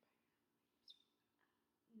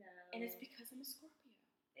boyfriend. no, And it's because I'm a Scorpio.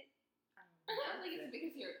 I don't think it's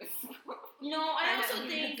because you're. No, I I know.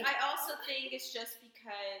 also think it's just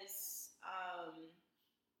because,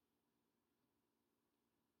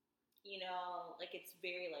 you know, like it's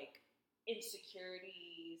very like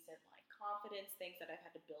insecurities and like confidence things that I've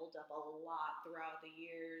had to build up a lot throughout the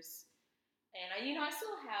years. And I, you know, I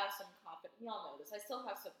still have some confidence. Y'all know this. I still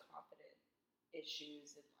have some confident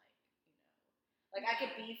issues and like I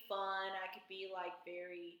could be fun. I could be like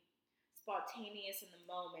very spontaneous in the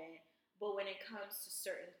moment. But when it comes to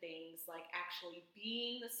certain things, like actually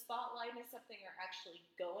being the spotlight in something or actually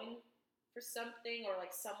going for something or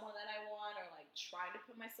like someone that I want or like trying to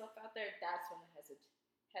put myself out there, that's when the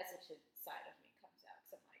hesitant side of me comes out.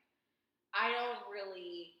 Because I'm like, I don't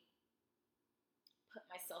really put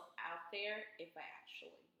myself out there if I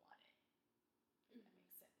actually want it. If that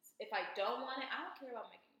makes sense. If I don't want it, I don't care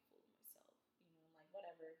about making a fool of myself. You know, like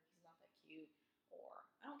whatever, he's not that cute. Or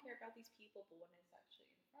I don't care about these people, but when it's actually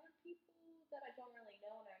in front of people that I don't really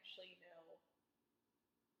know and actually know,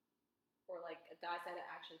 or like guys that I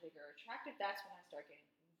actually think are attractive, that's when I start getting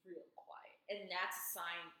real quiet. And that's a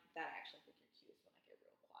sign that I actually think you're cute is when I get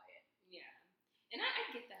real quiet. Yeah. And I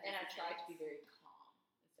get that. And I try to be very calm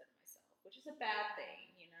instead of myself, which is a bad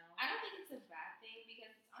thing, you know? I don't think it's a bad thing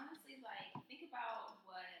because it's honestly like, think about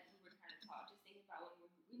what we were kind of taught. Just think about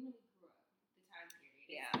when we grew up, the time period.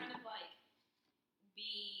 Yeah. It's kind of like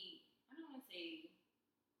I don't want to say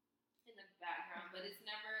in the background, but it's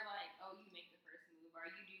never like, oh, you make the first move or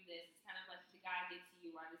you do this. It's kind of like the guy gets to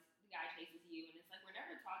you or the guy chases you. And it's like, we're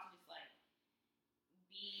never taught to just like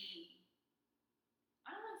be,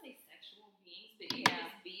 I don't want to say sexual beings, but you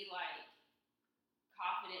just be like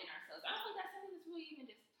confident in ourselves. I don't think that's something that's really even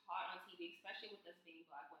just taught on TV, especially with us being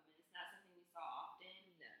Black women. It's not something we saw often.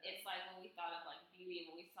 No. It's like when we thought of like beauty,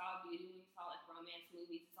 and when we saw like romance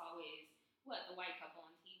movies, it's always the white couple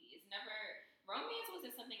on TV. It's never romance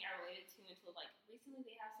wasn't something I related to until like recently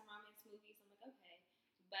they have some romance movies. I'm like, okay.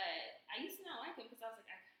 But I used to not like them because I was like,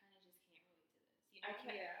 I kind of just can't relate to this. You know? I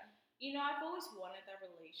can't. Yeah. You know, I've always wanted that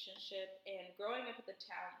relationship, and growing up in the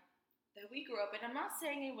town that we grew up in, I'm not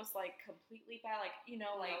saying it was like completely bad, like, you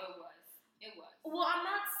know, like. No, it was. Well, I'm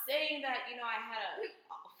not saying that, you know, I had a.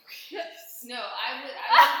 No, I would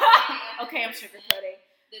say Okay, I'm sugarcoating.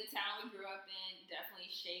 The town we grew up in definitely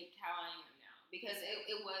shaped how I am now because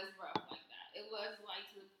it was rough like that. It was like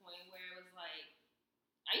to the point where it was like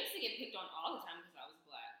I used to get picked on all the time because I was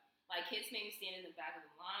Black. Like kids made me stand in the back of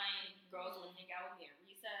the line. Girls would hang out with me at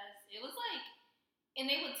recess. It was like, and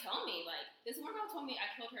they would tell me like this one girl told me I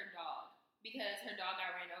killed her dog because her dog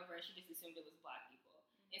got ran over and she just assumed it was Black people,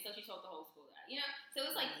 and so she told the whole school that. You know, so it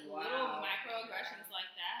was like little microaggressions like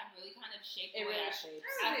that have really kind of shaped the way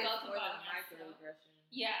I felt about myself.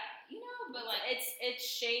 Yeah, you know, but like it's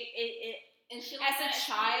shaped it and shit as like a that,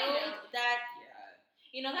 child you know, that Yeah.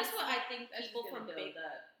 you know that's what I think That's people just from gonna big. build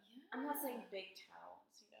up. I'm not saying big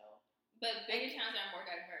towns, you know. but bigger towns are more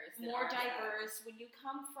diverse. than More ours are. diverse. When you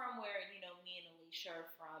come from where, you know, me and Alicia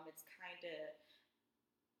are from, it's kind of.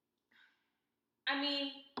 I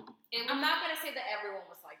mean, I'm not gonna say that everyone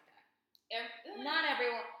was like that. Not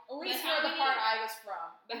everyone. At least how for the many- part I was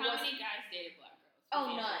from. But it how wasn't- many guys dated Black girls? Oh,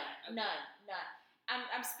 Just none, answer that. Okay. none.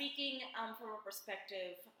 I'm speaking from a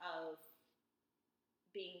perspective of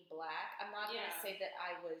being Black. I'm not Yeah. gonna say that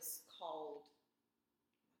I was called.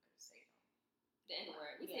 I'm not gonna say it. The N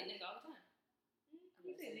word. We say nigga all the time. I'm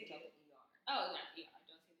You gonna say say nigga. it. Oh, yeah,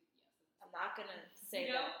 don't say the yes. I'm not gonna say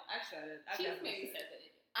You know, that. I've said it. I've She's definitely maybe said said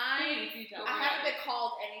it. that. I haven't been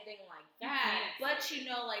called anything like that, can't but say you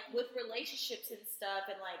know, like with relationships and stuff,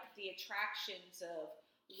 and like the attractions of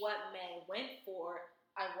what men went for,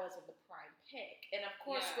 I wasn't the prime pick. And of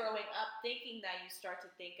course, Yeah. growing up, thinking that you start to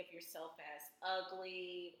think of yourself as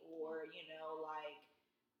ugly or you know, like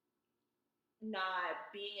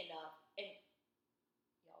not being enough. And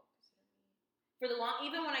y'all consider me for the long.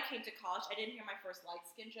 Even when I came to college, I didn't hear my first light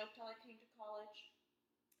skin joke till I came to college.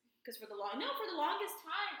 Because for the longest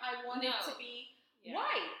time, I wanted to be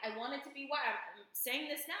white. I wanted to be white. I'm saying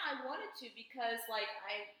this now. I wanted to because, like,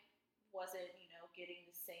 I wasn't, getting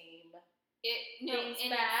the same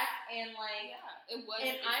things back, and like, yeah, it was.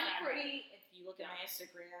 And I'm pretty. If you look at my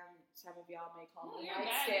Instagram, some of y'all may call me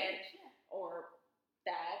light skin, or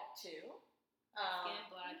that too. Skin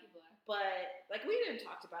black, you black. But like we even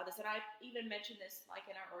talked about this, and I even mentioned this like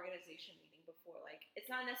in our organization meeting before. Like,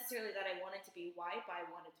 it's not necessarily that I wanted to be white, but I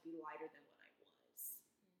wanted to be lighter than what I was,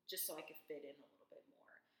 just so I could fit in a little bit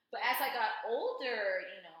more. But as I got older,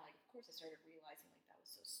 like of course I started realizing like that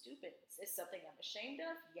was so stupid. It's something I'm ashamed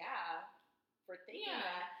of. Yeah. For thinking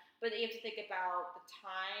that, but you have to think about the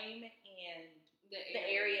time and the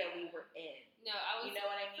area we were in. No, I was, you know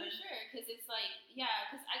what I mean? For sure, because it's like,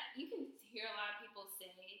 because you can hear a lot of people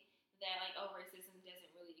say that like, oh, racism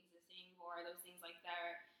doesn't really exist anymore, those things like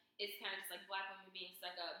that. It's kind of just like black women being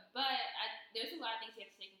stuck up, but there's a lot of things you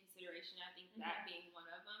have to take in consideration. I think that being one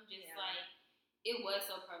of them, just like it was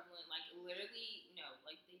so prevalent, like literally,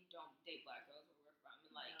 like they don't date black girls where we're from,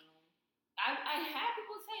 and like. I had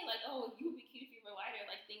people say, like, oh, you would be cute if you were lighter,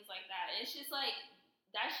 like, things like that. And it's just, like,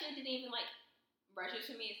 that shit didn't even, like,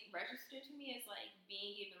 register to me as, like,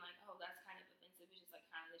 being even, like, oh, that's kind of offensive. It's just, like,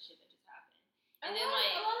 kind of the shit that just happened. And then,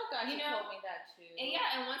 like, a lot of guys told me that, too. And,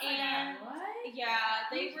 and once I got... What? Yeah,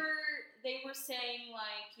 they were saying,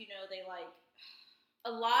 like, they, like... A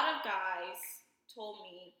lot of guys told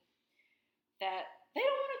me that... They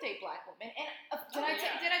don't want to date black women, and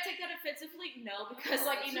did I take that offensively? No, because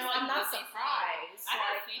I'm not surprised. I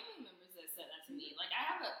have family members that said that to me. Like, I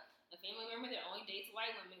have a family member that only dates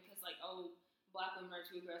white women because, like, oh, black women are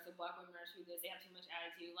too aggressive, black women are too this, they have too much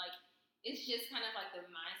attitude. Like, it's just kind of like the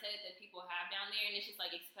mindset that people have down there, and it's just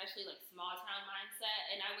like, especially like small town mindset.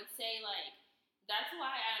 And I would say like that's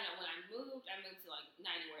why I don't know, when I moved to like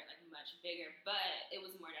not anywhere like much bigger, but it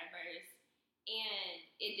was more diverse. And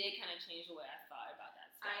it did kind of change the way I thought about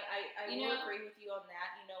that stuff. I will agree with you on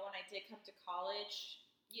that. When I did come to college,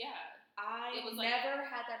 I never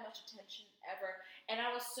had that much attention ever, and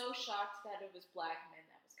I was so shocked that it was black men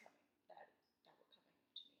that were coming up to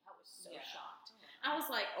me. I was so shocked. I was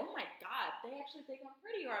like, oh my god, they actually think I'm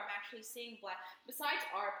pretty, or I'm actually seeing black. Besides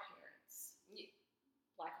our parents,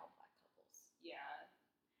 black on black couples. Yeah,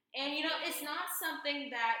 and it's not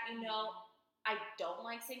something that I don't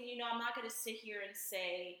like seeing. I'm not going to sit here and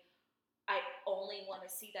say I only want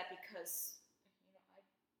to see that because, I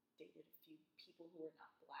dated a few people who are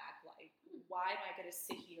not black. Like, why am I going to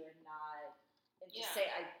sit here and just say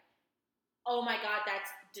oh my god, that's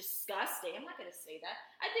disgusting. I'm not going to say that.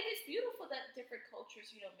 I think it's beautiful that different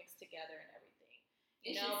cultures, mix together and everything.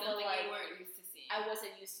 It's just something like, you weren't used to seeing. I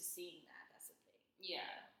wasn't used to seeing that. That's the thing. Yeah,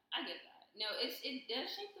 I get that. No, it does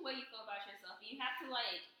shape the way you feel about yourself. You have to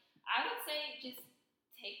like. I would say just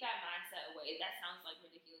take that mindset away. That sounds like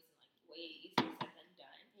ridiculous and like way easier said than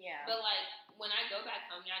done. Yeah. But like when I go back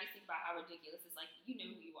home now, I just think about how ridiculous it's like. You know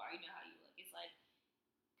who you are. You know how you look. It's like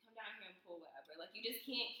come down here and pull whatever. Like you just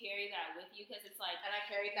can't carry that with you because it's like. And I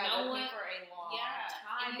carried that with me for a long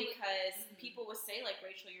time because people would say like,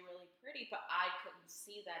 Rachel, you're really pretty, but I couldn't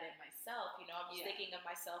see that in myself. I was thinking of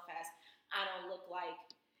myself as I don't look like.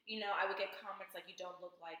 I would get comments like you don't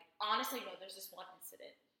look like. Honestly, no. There's this one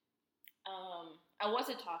incident. I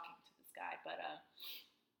wasn't talking to this guy, but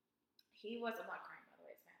he was. I'm not crying, by the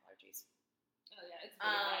way. It's my allergies. Oh yeah, it's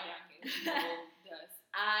very bad down here. Dust.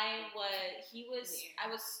 I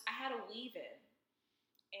had a leave-in,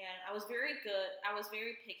 and I was very good. I was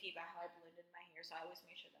very picky about how I blended my hair, so I always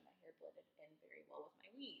made sure that my hair blended in very well with my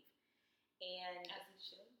weave. And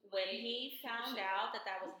when he found out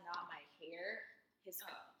that was not my hair, his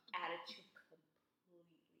attitude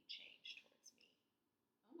completely changed towards me.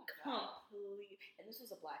 Completely, and this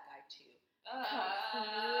was a black guy too.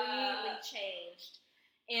 Completely changed,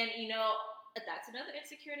 and that's another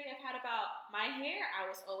insecurity I've had about my hair. I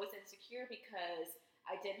was always insecure because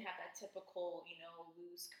I didn't have that typical,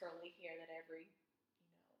 loose curly hair that every,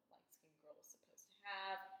 light-skinned girl is supposed to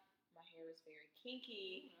have. My hair was very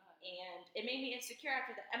kinky, and it made me insecure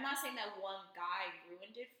after that. I'm not saying that one guy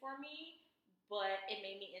ruined it for me, but it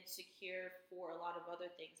made me insecure for a lot of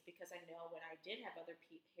other things because I know when I did have other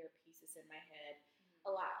hair pieces in my head,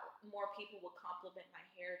 a lot more people will compliment my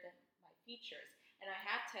hair than my features. And I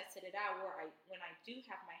have tested it out where when I do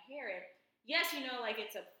have my hair in, yes, like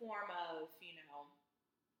it's a form of,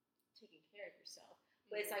 taking care of yourself.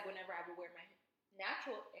 But it's like whenever I would wear my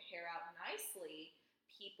natural hair out nicely,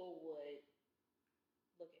 people would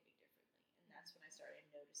look at me differently. And that's when I started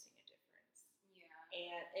noticing a difference.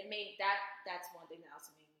 And it made that's one thing that also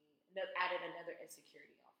made me added another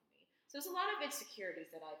insecurity off of me. So there's a lot of insecurities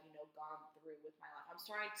that I've gone through with my life. I'm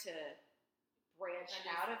starting to branch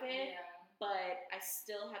out of it, but I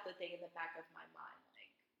still have the thing in the back of my mind like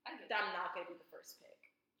I'm not going to be the first pick.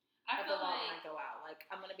 I of the feel long like I go out. Like,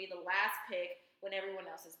 I'm gonna be the last pick when everyone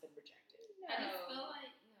else has been rejected. I just feel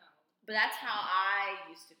like no. But that's how I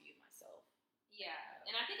used to view myself. Yeah,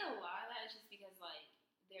 and I think a lot of that is just because like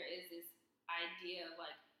there is this idea of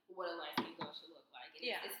like what a light skinned girl should look like, and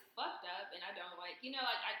Yeah. it's fucked up. And I don't like,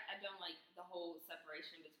 like I don't like the whole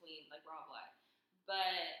separation between like raw black,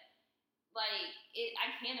 but like I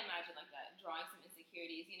can't imagine like that drawing some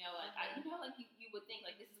insecurities. Like like you would think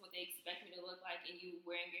like this is what they expect me to look like, and you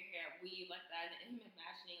wearing your hair weave like that, and him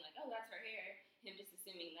imagining like, oh, that's her hair, him just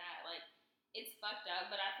assuming that like it's fucked up.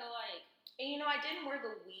 But I feel like. And I didn't wear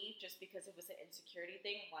the weave just because it was an insecurity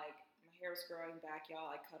thing. Like, my hair was growing back, y'all.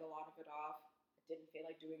 I cut a lot of it off. I didn't feel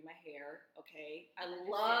like doing my hair. Okay, I think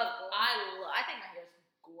my hair is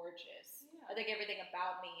gorgeous. Yeah. I think everything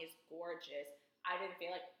about me is gorgeous. I didn't feel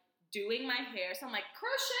like doing my hair, so I'm like,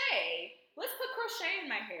 crochet. Let's put crochet in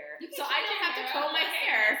my hair, so I don't have to comb my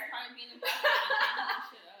hair. Probably being a black woman, changing this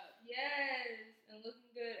shit up. Yes, and looking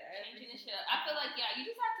good. Changing this shit up. I feel like you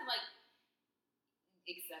just have to like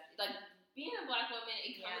accept it. Like being a black woman,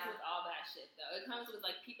 it comes with all that shit though. It comes with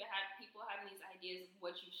like people having these ideas of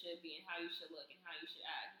what you should be and how you should look and how you should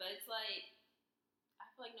act. But it's like I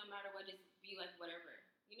feel like no matter what, just be like whatever.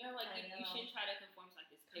 Like you shouldn't try to conform to like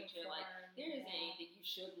this picture. Like there isn't anything you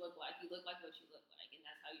should look like. You look like what you look like, and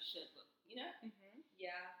that's how you should look. Mm-hmm.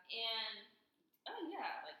 Yeah. And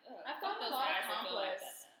I felt a lot of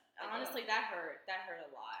compliments. Honestly, that hurt. That hurt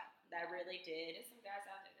a lot. That really did. There's some guys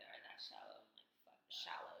out there that are that shallow. Like fuck that.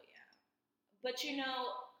 Shallow, yeah. But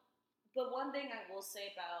but one thing I will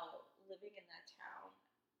say about living in that town,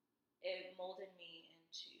 it molded me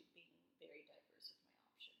into being very diverse with my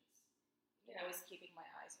options. Always keeping my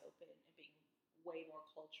eyes open and being way more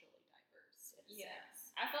culturally diverse in a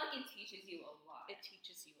sense. I feel like it teaches you a lot. It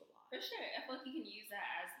teaches you a lot. For sure. I feel like you can use that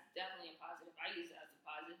as definitely a positive. I use it as a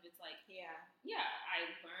positive. It's like, yeah, I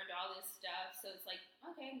learned all this stuff. So it's like,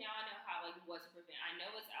 okay, now I know how, like, what to prevent. I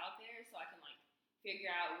know what's out there, so I can, like,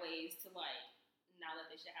 figure out ways to, like, not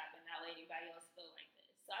let this shit happen, not let anybody else feel like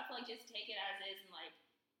this. So I feel like just take it as is and, like,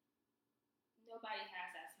 nobody has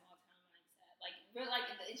that small town mindset. Like, really, like,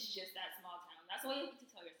 it's just that small town. That's what you have to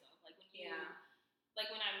tell yourself. Like, when you,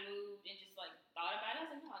 like, when I moved and just, like, thought about it, I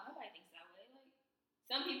was like, no, nobody thinks that way. Like,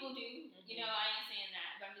 some people do. Mm-hmm. I ain't saying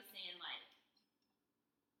that, but I'm just saying, like,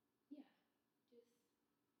 just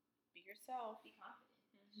be yourself. be confident.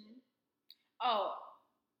 Mm-hmm. Oh,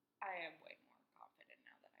 I am way more confident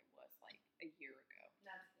now than I was, like, a year ago.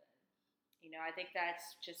 That's good. I think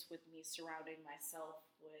that's just with me surrounding myself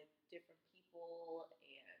with different people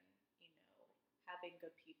and, having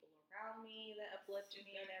good people around me that uplift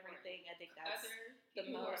me and everything. I think that's the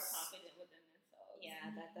people most who are confident within themselves.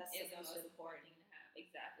 Yeah, that's the most important thing to have.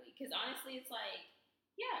 Exactly. Because honestly, it's like,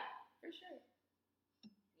 for sure.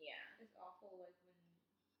 Yeah. It's awful, like, when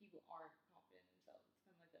people aren't confident in themselves. It's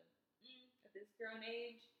kind of like at this grown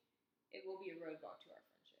age, it will be a roadblock to our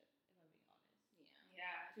friendship, if I'm being honest.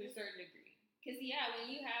 Yeah. To a certain degree. Because,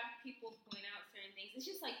 when you have people point out certain things, it's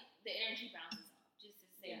just like the energy bounces off, just to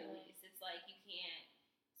say the least. It's like you can't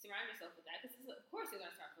surround yourself with that because, of course, you're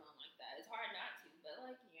going to start feeling like that. It's hard not to, but,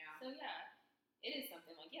 like, so, it is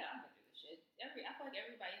something like, I'm going through this shit. I feel like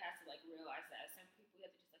everybody has to, like, realize that. Some people, you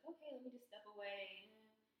have to just, like, okay, let me just step away.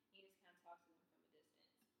 You just kind of talk to them from a distance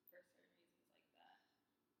for certain reasons like that.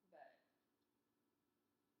 But,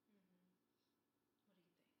 What do you think?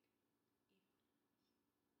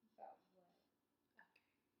 About what? Okay.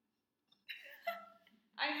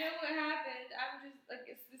 I know what happened. I'm just, like,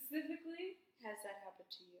 specifically. Has that happened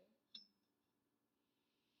to you?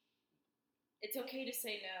 It's okay to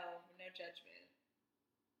say no. No judgment.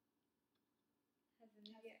 Has a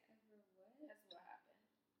nigga ever what? that's what happened.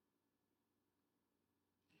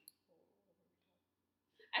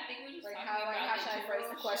 I think we're just Like, talking how about should I the phrase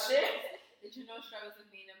the general question? The general struggles of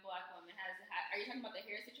being a black woman. Are you talking about the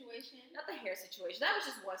hair situation? Not the hair situation. That was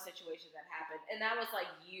just one situation that happened, and that was like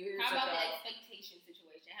years How about ago. the expectation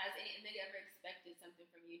situation? Has any nigga ever expected something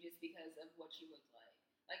from you just because of what you look like?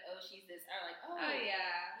 Like, oh, she's this, or like, oh,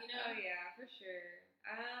 yeah. Oh, yeah, for sure.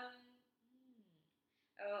 Oh,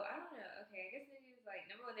 I don't know. Okay, I guess niggas, like,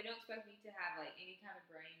 number one, they don't expect me to have, like, any kind of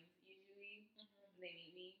brains, usually, when they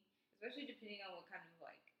meet me. Especially depending on what kind of,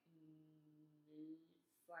 like,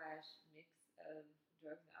 /mix of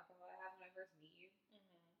drugs and alcohol I have when I first meet you.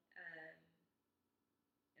 And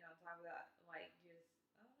on top of that, like, just,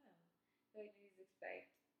 I don't know. I feel like niggas expect,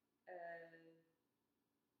 I don't know.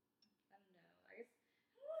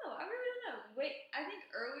 I really don't know. Wait, I think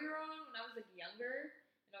earlier on, when I was, like, younger,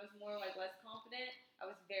 and I was more, like, less confident, I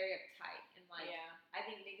was very uptight. And, like, I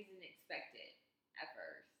think niggas didn't expect it at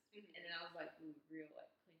first. And then I was, like, real, like,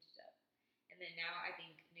 clinched up. And then now I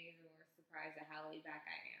think niggas are laid back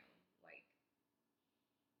I am. Like,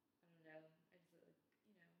 I don't know. I just like,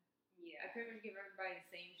 Yeah. I pretty much give everybody the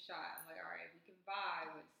same shot. I'm like, all right, we can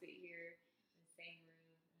vibe, like sit here in the same room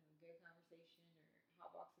and have a good conversation or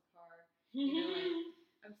hotbox a car. Like,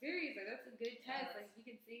 I'm serious. Like, that's a good test. Like, if you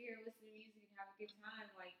can sit here and listen to music and have a good time,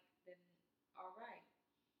 like, then all right.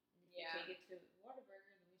 And if we take it to Whataburger,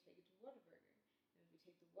 then we take it to Whataburger. And if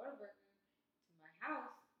we take the Whataburger to my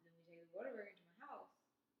house, then we take the Whataburger to my house.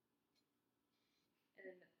 And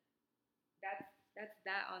then that's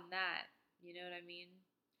that on that. You know what I mean?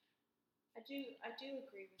 I do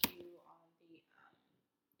agree with you on the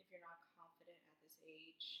if you're not confident at this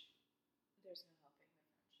age, there's no helping the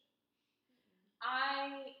friendship.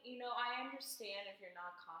 I understand if you're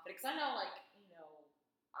not confident, because I know, like,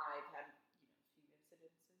 I've had a few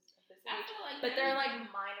incidences at this age, but they're like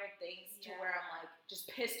minor things to where I'm like just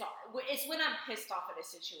pissed off. It's when I'm pissed off at a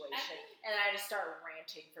situation and I just start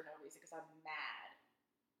ranting for no reason because I'm mad.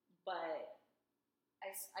 But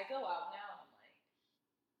I go out now and I'm like,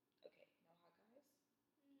 okay, how, guys?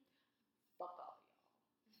 Fuck all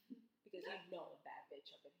y'all. Because I'm a bad bitch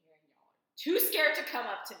up in here and y'all are too scared to come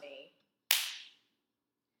up to me.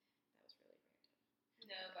 That was really random.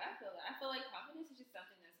 No, but I feel like confidence is just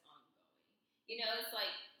something that's ongoing. It's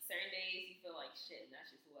like certain days you feel like shit and that's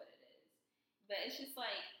just what it is. But it's just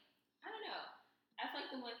like, I don't know. I feel like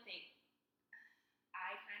the one thing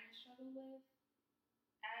I kind of struggle with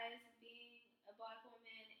as being a Black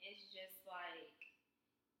woman is just like,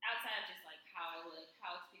 outside of just like how I look,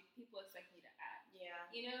 how people expect me to act. Yeah.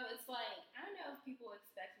 It's like, I don't know if people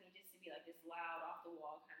expect me just to be like this loud, off the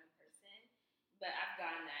wall kind of person, but I've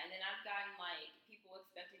gotten that. And then I've gotten like people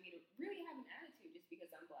expecting me to really have an attitude just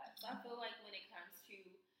because I'm Black. So I feel like when it comes to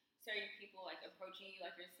certain people like approaching you,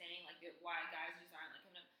 like you're saying, like why guys just aren't like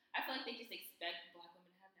coming up, I feel like they just expect Black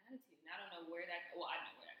women to have an attitude. And I don't know where that, well, I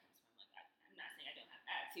know where that comes from. Like, I'm not saying I don't have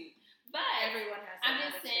attitude, but everyone has I'm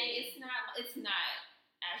just saying it's not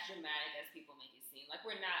as dramatic as people make it seem. Like,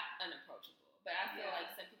 we're not unapproachable. But I feel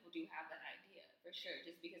like some people do have that idea, for sure,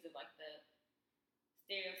 just because of, like, the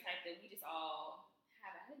stereotype that we just all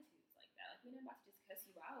have attitudes like that. Like, we're not about to just cuss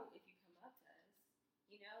you out if you come up to us.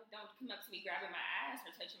 Don't come up to me grabbing my ass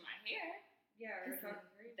or touching my hair. Yeah, or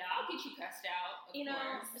talking crazy. I'll get you cussed out, of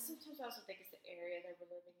course. Sometimes I also think it's the area that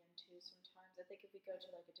we're living in, too, sometimes. I think if we go to,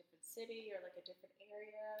 like, a different city or, like, a different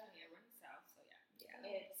area. Yeah, we're in the South, so yeah.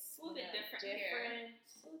 It's a little bit different here.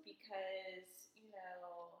 Because, I'm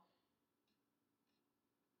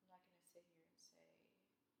not going to sit here and say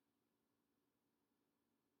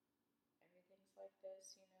everything's like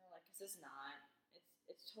this, like, because it's not.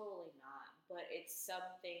 It's totally not. But it's some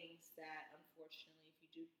things that, unfortunately,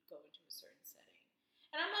 if you do go into a certain setting,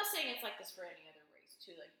 and I'm not saying it's like this for any other race,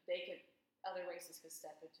 too. Like, other races could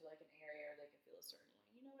step into, like, an area or they could feel a certain way.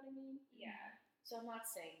 You know what I mean? Yeah. So I'm not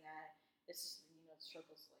saying that this,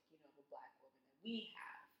 struggles like, of a Black woman that we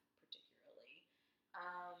have particularly.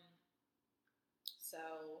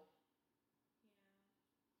 So,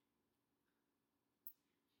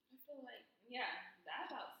 I feel like,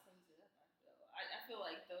 that about sums it up, I feel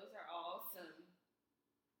like those are all some,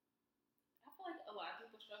 I feel like a lot of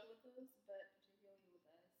people struggle with those, but particularly with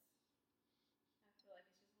us, I feel like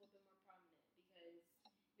it's just a little bit more prominent because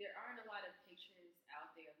there aren't a lot of pictures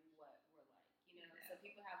out there of what we're like, so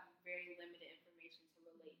people have very limited information to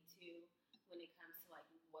relate to when it comes to like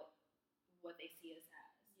what they see us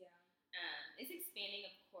as. Yeah. It's expanding,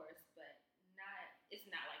 of course, but it's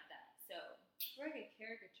not like that. So we're like a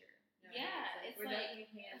caricature. It's we're like, definitely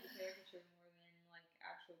painted as a caricature more than like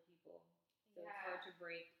actual people. So it's hard to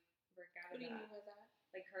break out of that. What do you mean by that?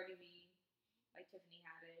 Like Cardi B, like Tiffany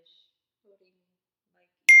Haddish. What do you mean? Like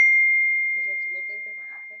you have to be. You have to look like them or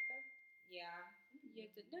act like them? Yeah. You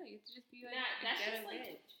have to just be like that's a ghetto just like,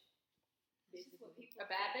 bitch. This is what people a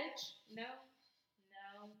bad bitch? No.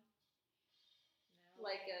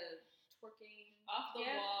 Like a twerking off the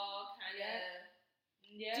wall kind of.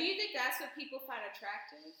 Yeah. Do you think that's what people find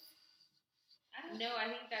attractive? I don't know. I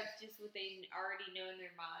think that's just what they already know in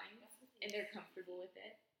their mind, and they're comfortable with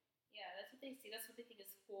it. Yeah, that's what they see. That's what they think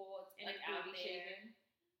is cool. It's and like out there. Shaking.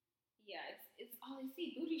 Yeah, it's all they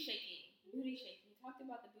see. Booty shaking. Booty shaking. We talked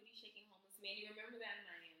about the booty shaking homeless man. You remember that in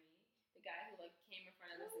Miami? The guy who like came in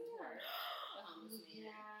front of us and twerked. The homeless man.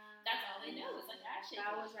 Yeah. That's all they know. It's like ass shaking.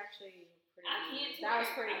 That was actually pretty. I can't twerk. That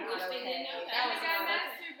was pretty. I wish they didn't know that. That was guy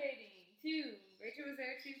masturbating too. Rachel was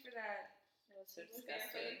there too for that. That was so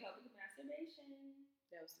disgusting. disgusting. For the public masturbation.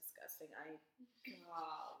 That was disgusting. Golly, that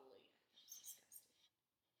was disgusting.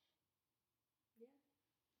 Yeah.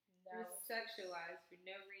 It was sexualized for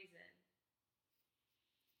no reason.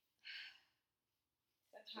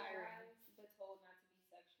 Sexualized, but told not to be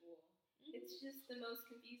sexual. It's It's just the most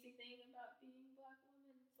confusing thing about being a black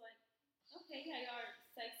woman. It's like, okay, yeah, you are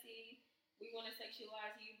sexy. We want to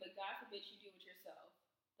sexualize you, but God forbid you do it yourself.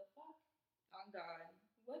 The fuck? Oh God.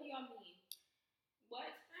 What do y'all mean? What?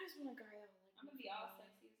 I just want a guy that will I'm gonna be all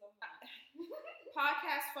sexy as all that.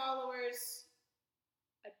 Podcast followers,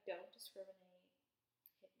 I don't discriminate. Hit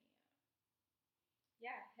me up.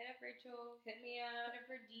 Yeah, hit up Rachel. Hit me Hit up. up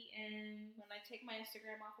her DM. When I take my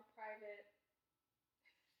Instagram off of private.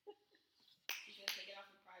 She's gonna take it off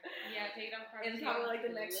in private. Yeah, take it off In privacy. probably like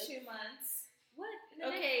the next 2 months. What? In the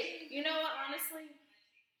Okay, you know what? Honestly,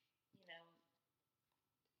 you know,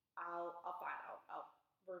 I'll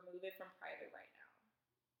remove it from private right now.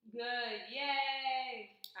 Good.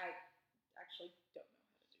 Yay. I actually don't know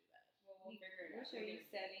how to do that. Well, we'll figure it We'll out. show you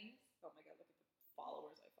settings. Oh my god, look at the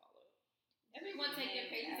followers I follow. Everyone take their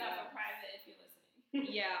pages Yeah. off in private if you're listening.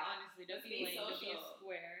 Yeah, honestly, don't Be be lame. Don't be a social.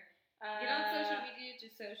 square. Get on social media to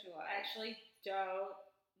socialize. I actually don't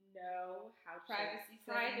know how to Privacy settings.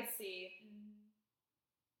 privacy.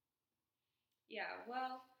 Yeah.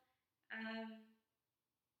 Well.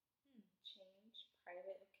 Change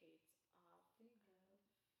private. Okay, it's off. See how many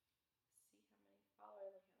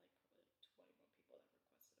followers. I only had like probably like 20 more people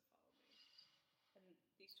that requested to follow me,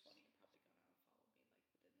 and these 20 are probably gonna follow me like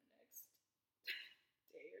within the next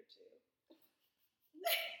day or two.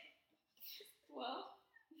 Well,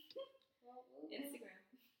 Instagram.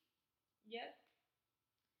 Yep.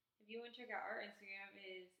 If you want to check out our Instagram,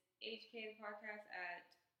 is HK the podcast at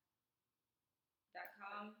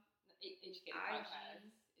 .com HK IG. podcast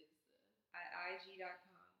is the. at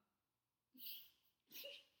IG.com.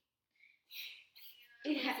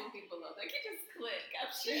 Yeah. Something below that. You just click. I'm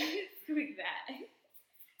sure. Click that.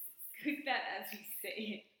 Click that as we say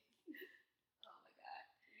it. Oh my god.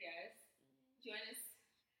 Yes. Join us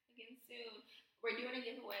again soon. We're doing a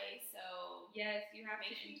giveaway, so Yes, you have make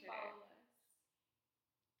to sure you enter. follow us.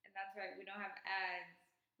 And that's right, we don't have ads.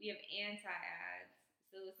 We have anti-ads.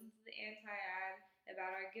 So listen to the anti-ad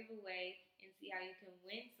about our giveaway and see how you can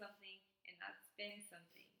win something and not spend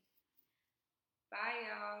something. Bye,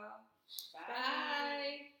 y'all.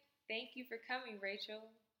 Bye. Thank you for coming, Rachel.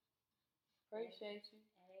 Appreciate you.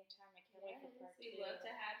 Anytime. I can't wait for part 2. We'd love to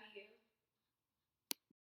have you.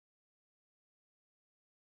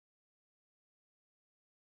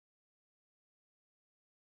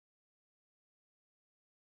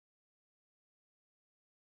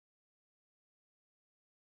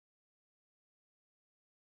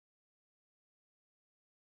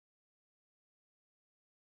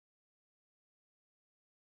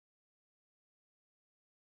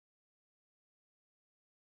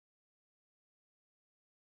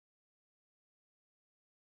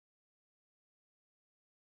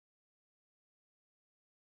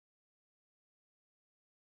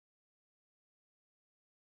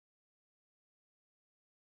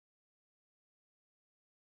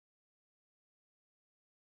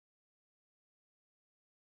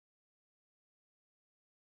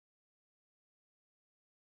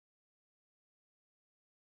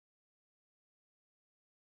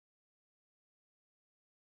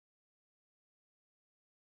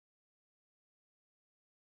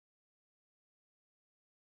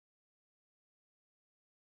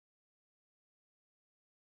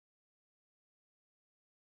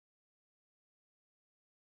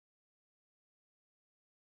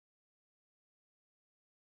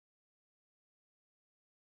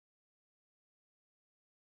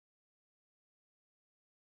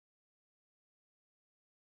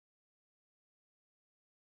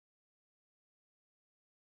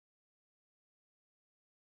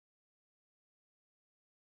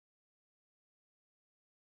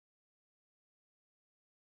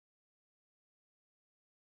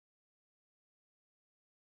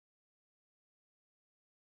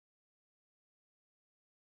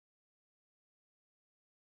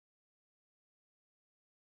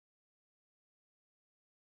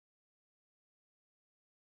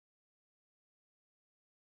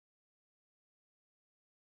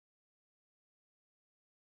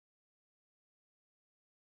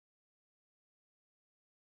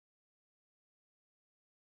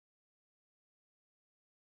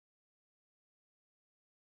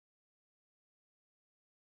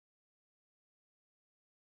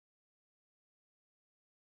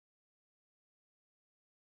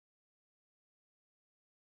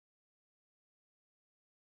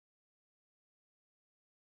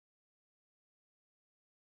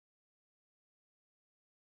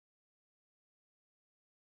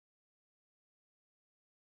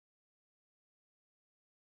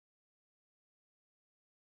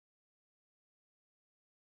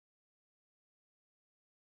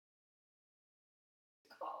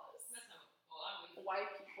 white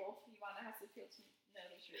people. Ivana has to feel to know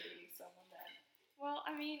that you're dating someone that Well,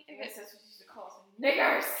 I mean, I guess that's what you used to call some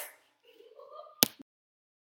niggers.